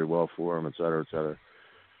calling very well for him, et cetera, et cetera.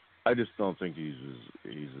 I just don't think he's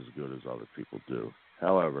as good as other people do.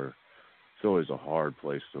 However, Philly's a hard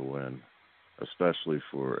place to win, especially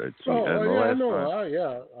for a team.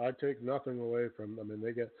 I take nothing away from them. I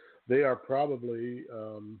mean, they are probably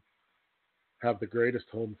have the greatest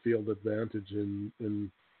home field advantage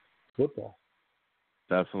in football.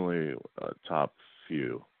 Definitely top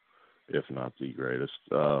few, if not the greatest.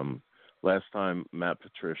 Last time Matt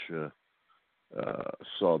Patricia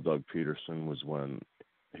saw Doug Peterson was when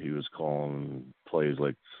he was calling plays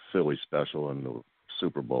like Philly special in the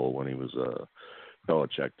Super Bowl when he was a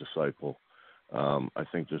Belichick disciple. I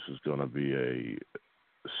think this is going to be a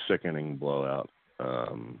sickening blowout.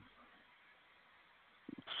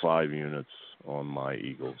 5 units on my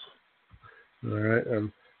Eagles. All right.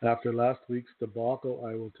 After last week's debacle,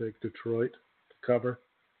 I will take Detroit to cover,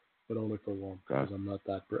 but only for 1 because I'm not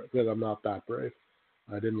that brave. Because I'm not that brave.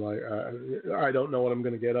 I don't know what I'm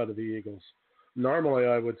going to get out of the Eagles. Normally,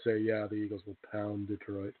 I would say, the Eagles will pound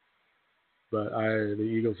Detroit, but the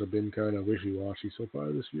Eagles have been kind of wishy-washy so far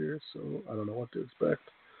this year, so I don't know what to expect.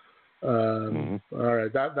 All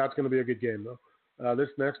right, that's going to be a good game though. This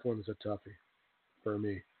next one is a toughie for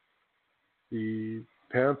me. The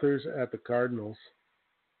Panthers at the Cardinals.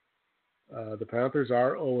 The Panthers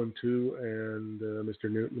are 0-2, and Mr.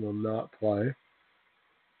 Newton will not play.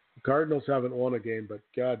 The Cardinals haven't won a game, but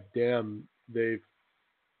goddamn, they've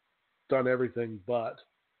done everything but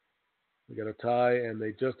They got a tie, and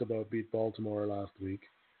they just about beat Baltimore last week.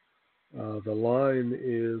 The line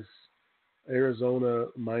is Arizona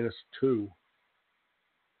 -2.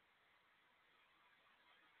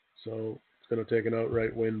 So it's going to take an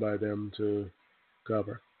outright win by them to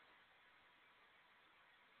cover.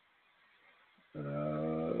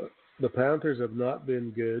 The Panthers have not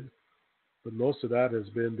been good, but most of that has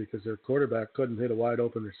been because their quarterback couldn't hit a wide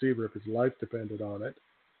open receiver if his life depended on it.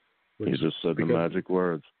 You just said the magic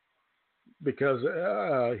words. Because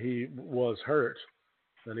he was hurt,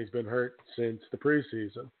 and he's been hurt since the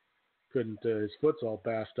preseason. His foot's all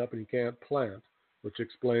bashed up, and he can't plant, which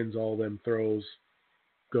explains all them throws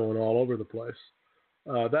going all over the place.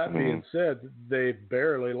 That being said, they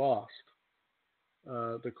barely lost.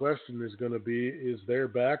 The question is going to be, is their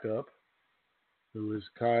backup, who is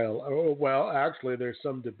Kyle? Oh, well, actually, there's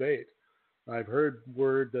some debate. I've heard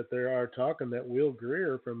word that they are talking that Will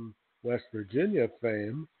Greer from West Virginia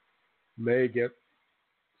fame may get,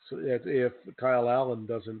 if Kyle Allen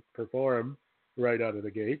doesn't perform right out of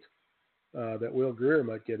the gate, that Will Greer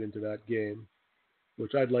might get into that game,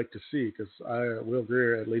 which I'd like to see because Will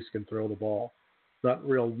Greer at least can throw the ball. Not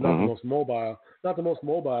the most mobile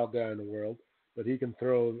guy in the world, but he can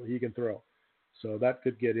throw. So that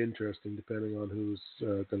could get interesting depending on who's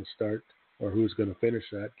going to start or who's going to finish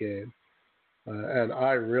that game. And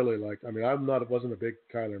I really wasn't a big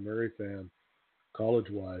Kyler Murray fan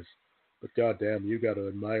college-wise, but goddamn, you got to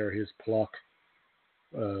admire his pluck.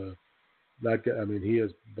 That guy, he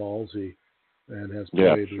is ballsy and has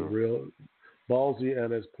played ballsy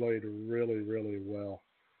and has played really, really well.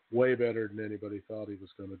 Way better than anybody thought he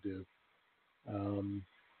was going to do.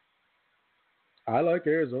 I like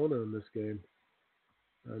Arizona in this game,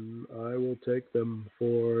 and I will take them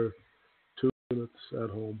for 2 minutes at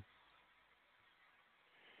home.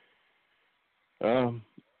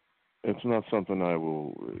 It's not something I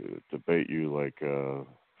will debate you like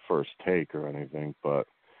first take or anything, but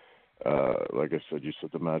like I said, you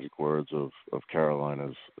said the magic words of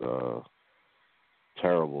Carolina's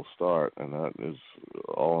terrible start, and that is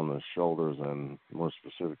all on the shoulders and more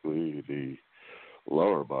specifically the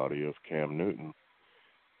lower body of Cam Newton,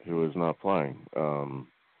 who is not playing.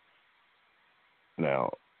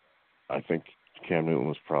 Now, I think Cam Newton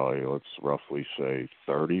was probably, let's roughly say,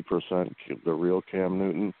 30% the real Cam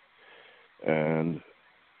Newton. And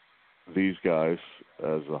these guys,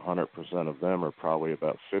 as 100% of them, are probably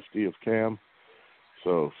about 50 of Cam.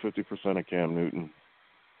 So 50% of Cam Newton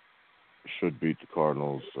should beat the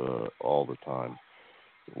Cardinals all the time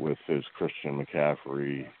with his Christian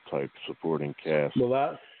McCaffrey type supporting cast.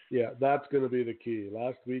 Well, that's going to be the key.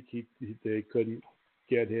 Last week they couldn't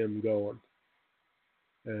get him going,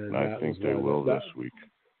 and I think they will this week.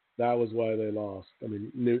 That was why they lost.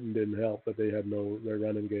 Newton didn't help, but their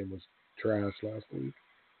running game was trash last week.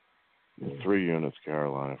 3 units,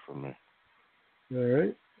 Carolina, for me. All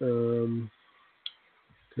right.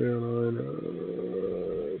 Carolina,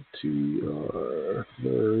 2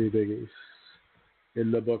 3 biggies. In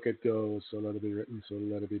the book it goes, so let it be written, so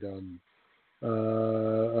let it be done.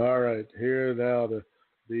 All right, here now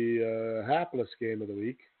the hapless game of the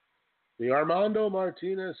week. The Armando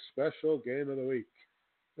Martinez special game of the week.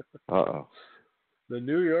 Uh-oh. The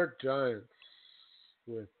New York Giants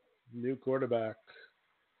with new quarterback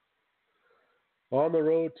on the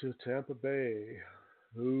road to Tampa Bay,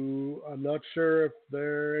 who I'm not sure if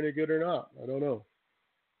they're any good or not. I don't know.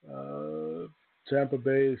 Tampa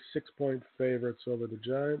Bay 6-point favorites over the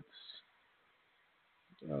Giants.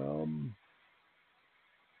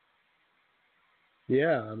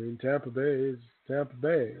 Tampa Bay is Tampa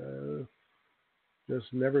Bay.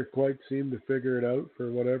 Just never quite seemed to figure it out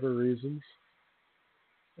for whatever reasons.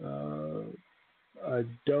 I'm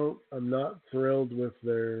not thrilled with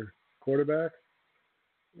their quarterback.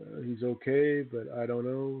 He's okay, but I don't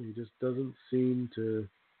know. He just doesn't seem to.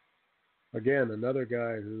 Again, another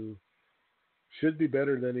guy who should be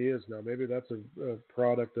better than he is now. Maybe that's a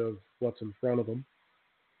product of what's in front of him.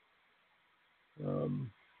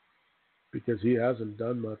 Because he hasn't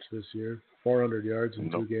done much this year. 400 yards in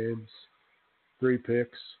 2 games, 3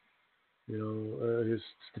 picks. His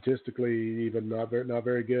statistically even not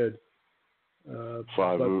very good.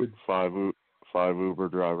 5 Uber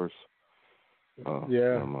drivers.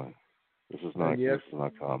 Never mind. This is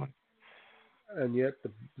not common. And yet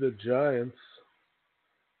the Giants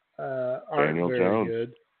aren't Daniel very Jones.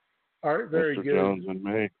 good. Aren't very Mr. good. Jones and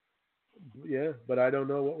me. Yeah, but I don't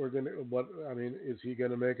know is he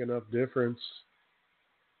gonna make enough difference?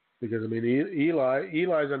 Because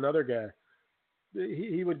Eli's another guy.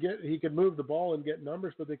 He could move the ball and get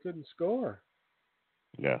numbers, but they couldn't score.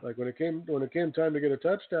 Yeah. Like when it came time to get a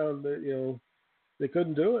touchdown, they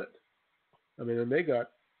couldn't do it. I mean,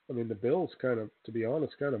 the Bills kind of, to be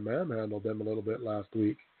honest, kind of manhandled them a little bit last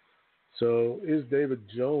week. So is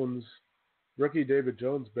rookie David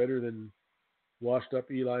Jones, better than washed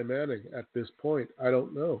up Eli Manning at this point? I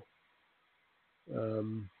don't know.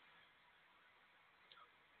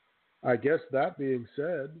 I guess that being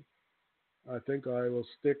said, I think I will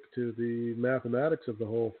stick to the mathematics of the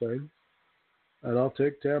whole thing, and I'll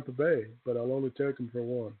take Tampa Bay, but I'll only take them for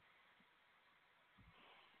one.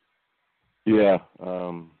 Yeah,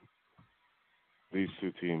 these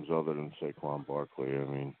two teams, other than Saquon Barkley, I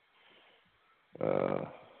mean,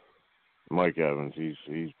 Mike Evans,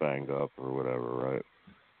 he's banged up or whatever, right?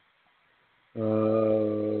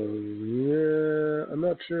 Yeah, I'm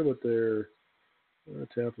not sure what their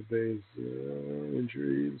Tampa Bay's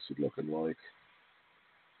injuries are looking like.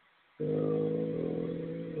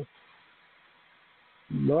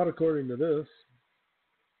 Not according to this.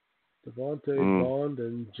 Devontae Bond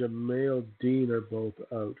and Jamal Dean are both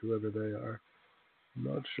out, whoever they are. I'm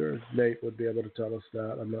not sure. Nate would be able to tell us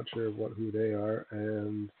that. I'm not sure who they are.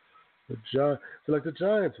 And the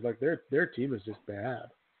Giants, their team is just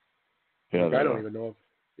bad. Yeah, I don't even know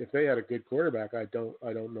if they had a good quarterback. I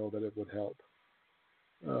don't know that it would help.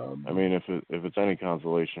 I mean, if it's any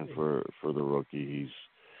consolation for the rookie,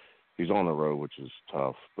 he's on the road, which is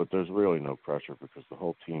tough. But there's really no pressure because the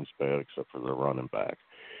whole team's bad except for the running back.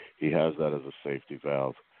 He has that as a safety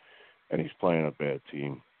valve, and he's playing a bad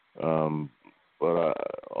team. But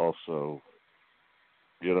also,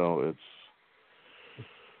 they're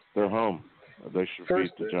home. They should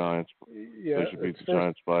beat the Giants. Yeah, they should beat the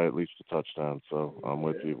Giants by at least a touchdown. So I'm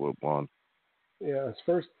with you with one. Yeah, it's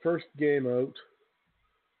first game out.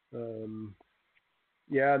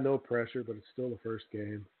 Yeah, no pressure, but it's still the first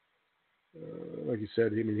game. Like you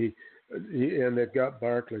said, I mean, he and they've got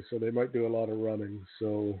Barkley, so they might do a lot of running.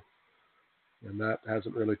 So, and that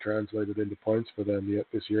hasn't really translated into points for them yet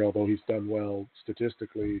this year. Although he's done well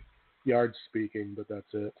statistically, yards speaking, but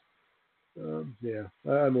that's it. Yeah,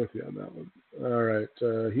 I'm with you on that one. All right,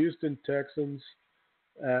 Houston Texans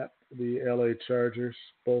at the LA Chargers,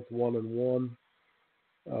 both 1-1.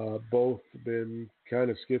 Both been kind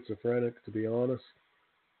of schizophrenic, to be honest.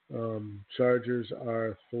 Chargers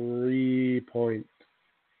are 3-point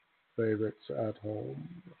favorites at home.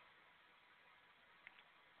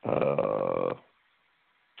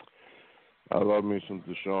 I love me some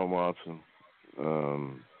Deshaun Watson.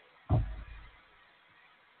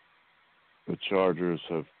 The Chargers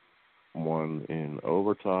have won in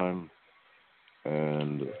overtime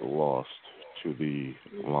and lost to the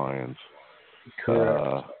Lions.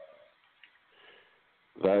 Correct.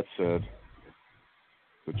 That said,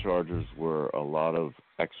 the Chargers were a lot of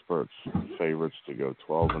experts' favorites to go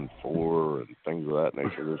 12-4 and things of that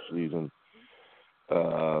nature this season.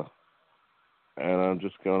 And I'm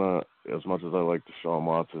just gonna, as much as I like Deshaun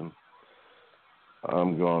Watson,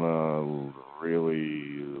 I'm gonna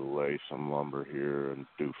really lay some lumber here and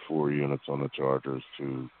do 4 units on the Chargers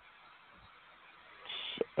to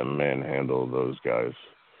manhandle those guys.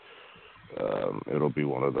 It'll be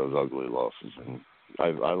one of those ugly losses, and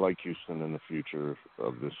I like Houston in the future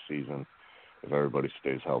of this season if everybody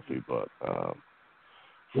stays healthy. But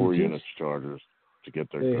 4 units Chargers to get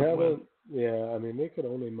their good win. Yeah, I mean, they could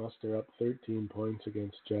only muster up 13 points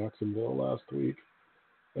against Jacksonville last week,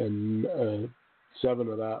 and 7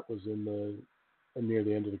 of that was near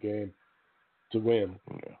the end of the game to win.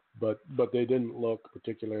 Yeah. But they didn't look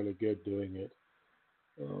particularly good doing it.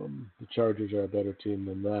 The Chargers are a better team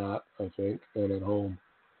than that, I think, and at home.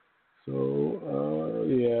 So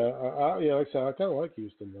yeah, like I said, I kind of like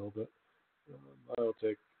Houston though, but I'll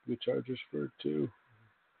take the Chargers for 2.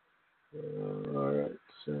 All right,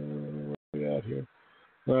 so where are we at here?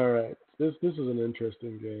 All right, this is an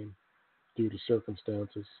interesting game due to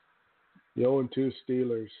circumstances. The 0-2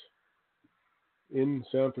 Steelers in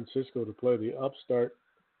San Francisco to play the upstart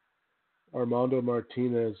Armando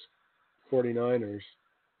Martinez 49ers,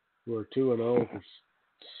 who are 2-0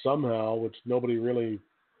 somehow, which nobody really,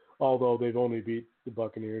 although they've only beat the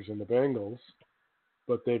Buccaneers and the Bengals,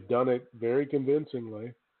 but they've done it very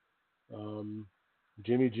convincingly.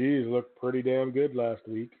 Jimmy G's looked pretty damn good last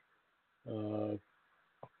week. The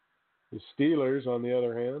Steelers, on the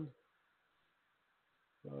other hand,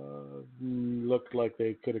 looked like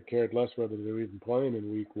they could have cared less whether they were even playing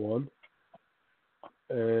in week 1.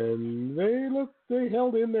 And they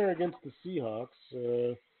held in there against the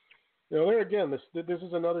Seahawks. There again, this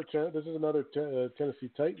is another Tennessee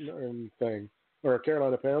Titan thing, or a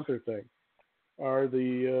Carolina Panther thing. Are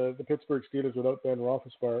the Pittsburgh Steelers without Ben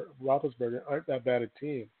Roethlisberger aren't that bad a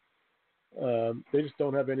team? They just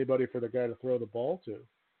don't have anybody for the guy to throw the ball to.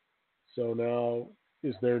 So now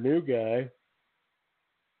is their new guy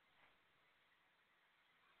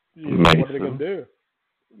what are they going to do?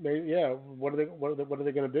 What are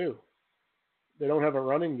they going to do? They don't have a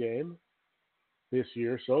running game this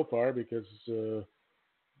year so far because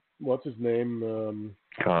what's his name?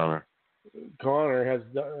 Connor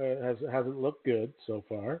hasn't looked good so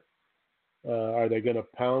far. Are they going to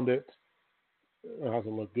pound it? It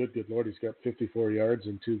hasn't looked good. Good Lord, he's got 54 yards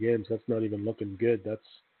in 2 games. That's not even looking good.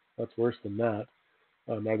 That's worse than that.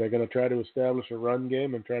 Are they going to try to establish a run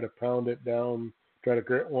game and try to pound it down, try to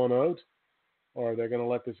grit one out? Or are they going to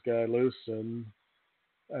let this guy loose and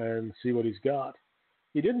see what he's got?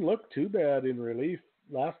 He didn't look too bad in relief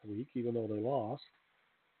last week, even though they lost.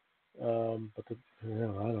 But I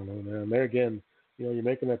don't know, man. There again, you're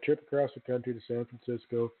making that trip across the country to San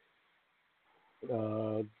Francisco.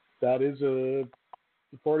 That is the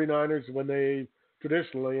 49ers, when they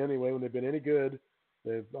traditionally, anyway, when they've been any good,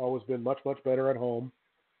 they've always been much, much better at home.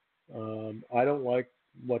 I don't like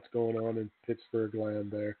what's going on in Pittsburgh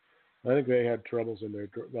land there. I think they had troubles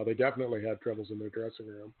they definitely had troubles in their dressing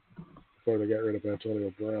room before they got rid of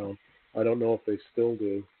Antonio Brown. I don't know if they still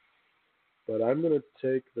do. But I'm going to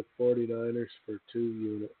take the 49ers for 2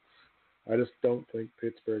 units. I just don't think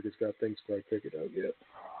Pittsburgh has got things quite figured out yet.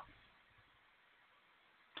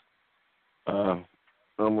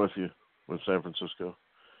 I'm with you with San Francisco.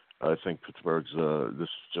 I think Pittsburgh's this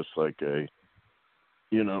is just like a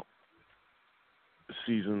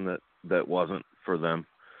season that wasn't for them.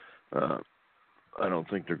 I don't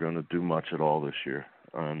think they're going to do much at all this year.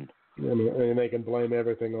 And they can blame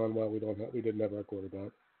everything on we didn't have our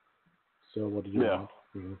quarterback. So what did you want?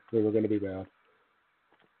 They were going to be bad.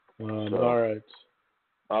 All right.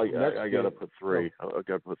 I got to put 3. I got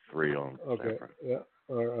to put 3 on. Okay. Yeah.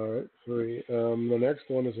 All right. 3. The next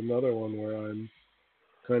one is another one where I'm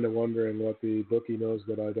kind of wondering what the bookie knows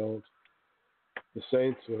that I don't. The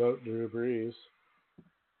Saints without Drew Brees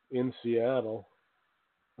in Seattle.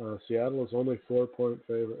 Seattle is only 4-point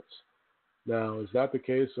favorites. Now, is that the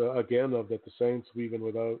case again of that the Saints, even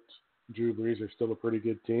without Drew Brees, are still a pretty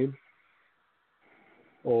good team?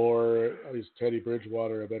 Or is Teddy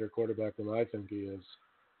Bridgewater a better quarterback than I think he is?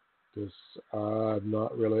 Because I'm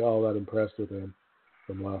not really all that impressed with him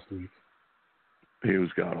from last week. He was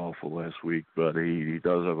god-awful last week, but he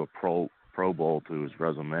does have a Pro Bowl to his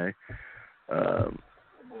resume.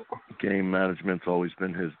 Game management's always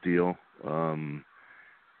been his deal.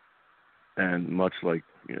 And much like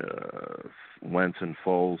Wentz and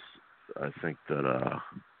Foles, I think that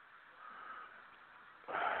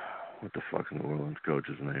what the fuck's New Orleans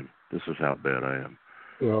coach's name? This is how bad I am.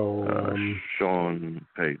 Sean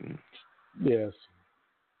Payton. Yes.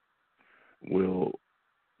 Will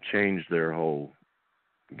change their whole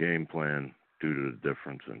game plan due to the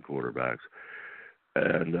difference in quarterbacks.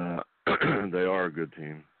 And they are a good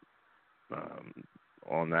team.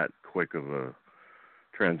 On that quick of a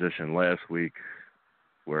transition last week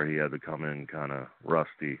where he had to come in kind of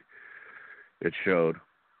rusty, it showed.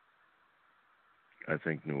 I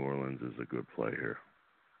think New Orleans is a good play here.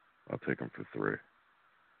 I'll take them for 3.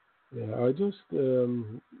 Yeah, I just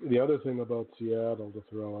the other thing about Seattle to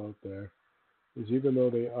throw out there is even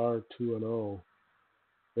though they are 2-0,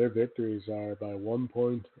 their victories are by 1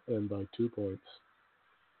 point and by 2 points.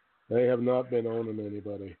 They have not been owning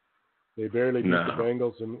anybody. They barely beat the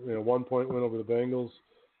Bengals, and 1 point win over the Bengals,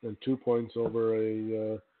 and 2 points over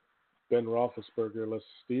a Ben Roethlisberger-less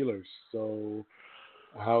Steelers. So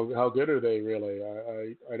how good are they really?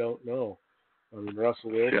 I don't know. I mean,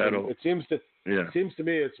 Russell Wilson. Seattle. It seems to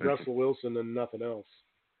me it's Russell Wilson and nothing else.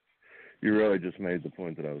 You really just made the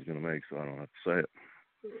point that I was going to make, so I don't have to say it.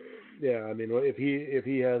 Yeah, I mean, if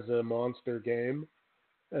he has a monster game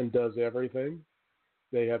and does everything,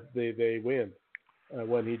 they win.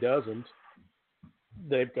 When he doesn't,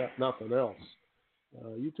 they've got nothing else.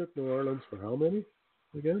 You took New Orleans for how many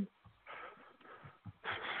again?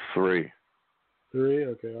 3. 3?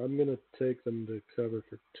 Okay, I'm going to take them to cover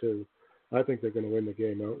for 2. I think they're going to win the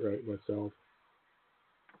game outright myself.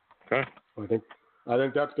 Okay. I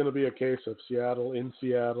think that's going to be a case of Seattle in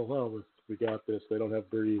Seattle. Oh, we got this. They don't have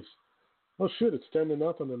Breeze. Oh, shit, it's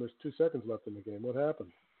 10-0, and there's 2 seconds left in the game. What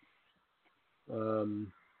happened?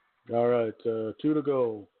 All right, 2 to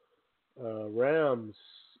go. Rams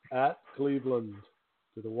at Cleveland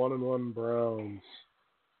to the 1-1 Browns.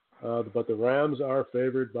 But the Rams are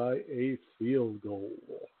favored by a field goal.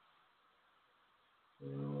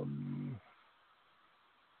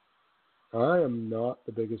 I am not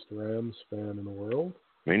the biggest Rams fan in the world.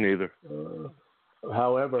 Me neither.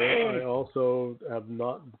 However, I also am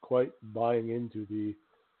not quite buying into the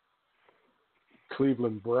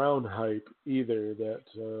Cleveland Brown hype either. That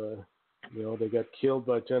You know, they got killed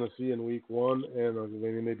by Tennessee in week 1,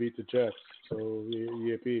 and they beat the Jets. So,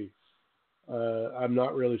 yippee. I'm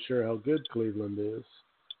not really sure how good Cleveland is.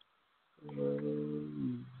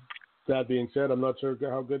 That being said, I'm not sure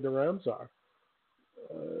how good the Rams are.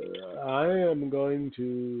 I am going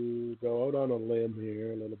to go out on a limb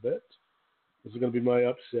here a little bit. This is going to be my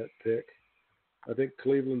upset pick. I think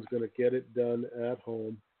Cleveland's going to get it done at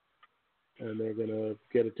home, and they're going to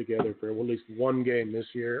get it together for at least one game this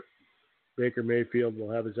year. Baker Mayfield will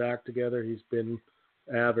have his act together. He's been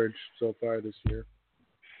average so far this year.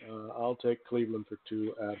 I'll take Cleveland for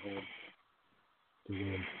 2 at home to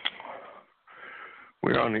win.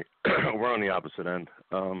 We're on the opposite end.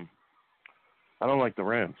 I don't like the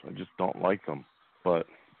Rams. I just don't like them. But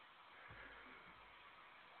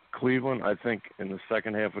Cleveland, I think, in the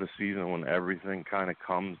second half of the season, when everything kind of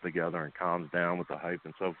comes together and calms down with the hype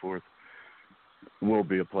and so forth, will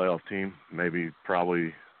be a playoff team. Maybe,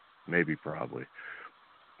 probably.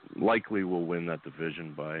 Likely will win that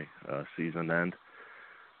division by season end.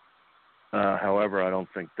 However, I don't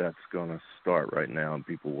think that's going to start right now, and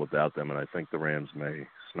people will doubt them, and I think the Rams may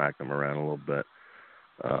smack them around a little bit.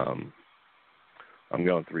 I'm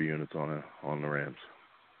going 3 units on the Rams.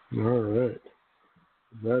 All right.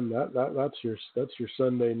 Then that's your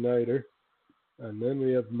Sunday nighter, and then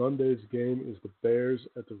we have Monday's game is the Bears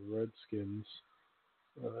at the Redskins.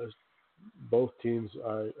 Both teams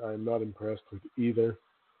I'm not impressed with either.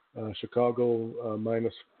 Chicago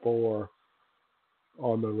 -4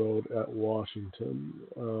 on the road at Washington.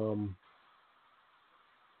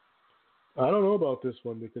 I don't know about this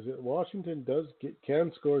one because Washington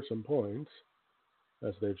can score some points,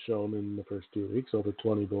 as they've shown in the first 2 weeks, over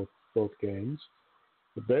 20 both games.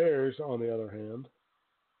 The Bears, on the other hand,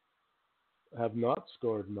 have not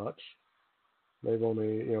scored much. They've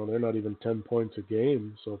only, they're not even 10 points a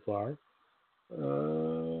game so far.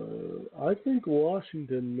 I think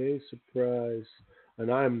Washington may surprise,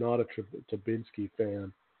 and I'm not a Trubinsky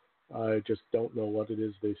fan. I just don't know what it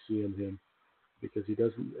is they see in him because he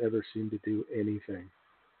doesn't ever seem to do anything.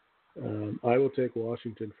 I will take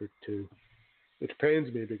Washington for 2. Which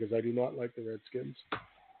pains me because I do not like the Redskins.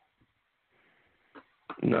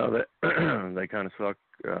 No, they kind of suck,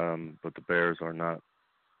 but the Bears are not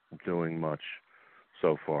doing much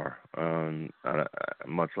so far.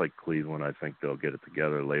 Much like Cleveland, I think they'll get it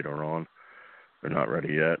together later on. They're not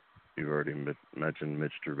ready yet. You've already mentioned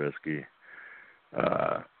Mitch Trubisky.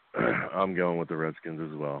 I'm going with the Redskins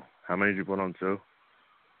as well. How many did you put on 2?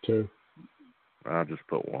 2. I'll just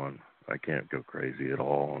put 1. I can't go crazy at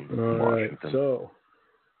all on All Washington. right, so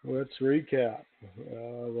let's recap.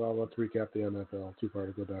 Let's recap the NFL. Too far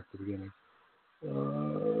to go back to the beginning.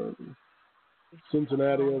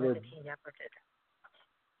 Cincinnati over.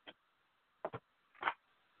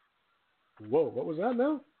 Whoa, what was that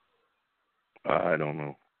now? I don't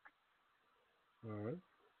know. All right,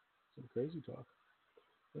 some crazy talk.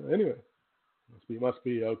 Anyway, must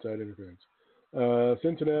be outside interference.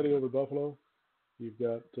 Cincinnati over Buffalo. You've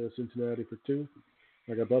got Cincinnati for 2.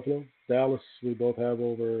 I got Buffalo. Dallas, we both have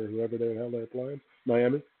over whoever the hell they're playing.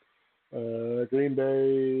 Miami. Green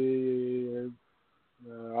Bay,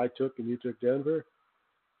 I took and you took Denver.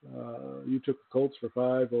 You took the Colts for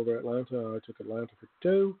 5 over Atlanta. I took Atlanta for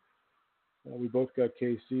 2. We both got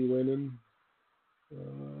KC winning.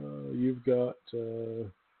 You've got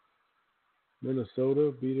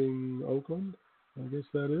Minnesota beating Oakland. I guess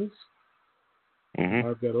that is. Mm-hmm.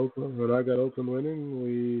 I've got Oakland, and I got Oakland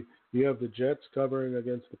winning. You have the Jets covering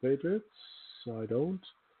against the Patriots. I don't.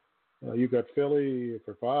 You got Philly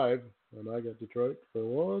for 5, and I got Detroit for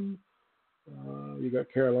 1. You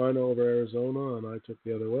got Carolina over Arizona, and I took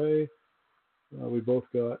the other way. We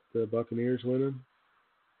both got the Buccaneers winning,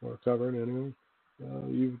 or covering anyway.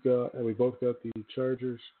 We both got the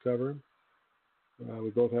Chargers covering. We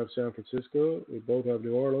both have San Francisco. We both have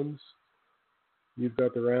New Orleans. You've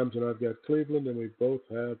got the Rams and I've got Cleveland, and we both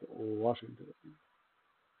have Washington.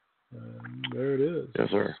 And there it is. Yes,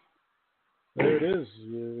 sir. There it is.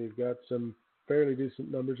 We've got some fairly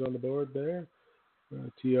decent numbers on the board there.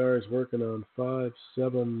 TR is working on 5,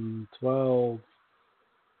 7, 12,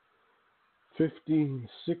 15,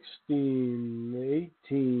 16,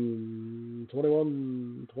 18,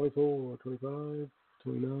 21, 24, 25,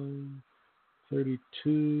 29,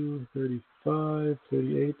 32, 35,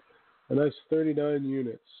 38. A nice 39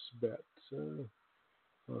 units bet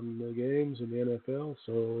on the games in the NFL.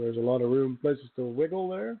 So there's a lot of places to wiggle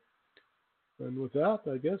there. And with that,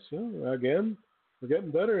 I guess, again, we're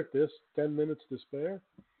getting better at this. 10 minutes to spare.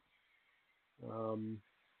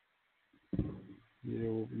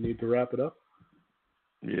 You need to wrap it up.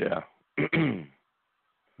 Yeah.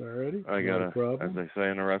 Alrighty. I gotta, no problem. as they say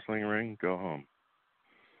in a wrestling ring, go home.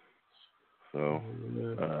 So,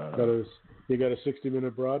 you got a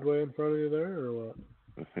 60-minute Broadway in front of you there, or what?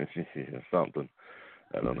 something.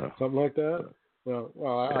 I don't know. Something like that. Yeah.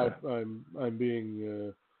 Well, I'm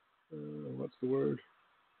being what's the word?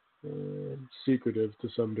 Secretive to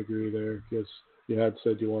some degree there, because you had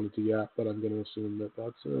said you wanted to yap, but I'm going to assume that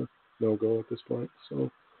that's a no-go at this point.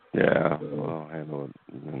 So. Yeah. I'll handle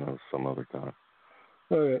it, some other time.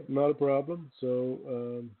 All right, not a problem.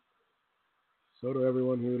 So. So to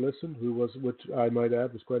everyone who listened, which I might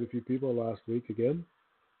add was quite a few people last week again.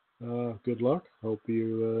 Good luck. Hope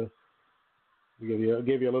you gave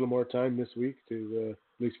you a little more time this week to at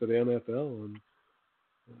least for the NFL, and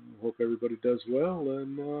hope everybody does well.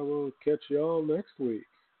 And we'll catch you all next week.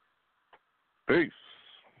 Peace.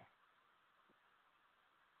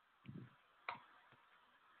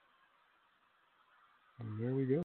 And there we go.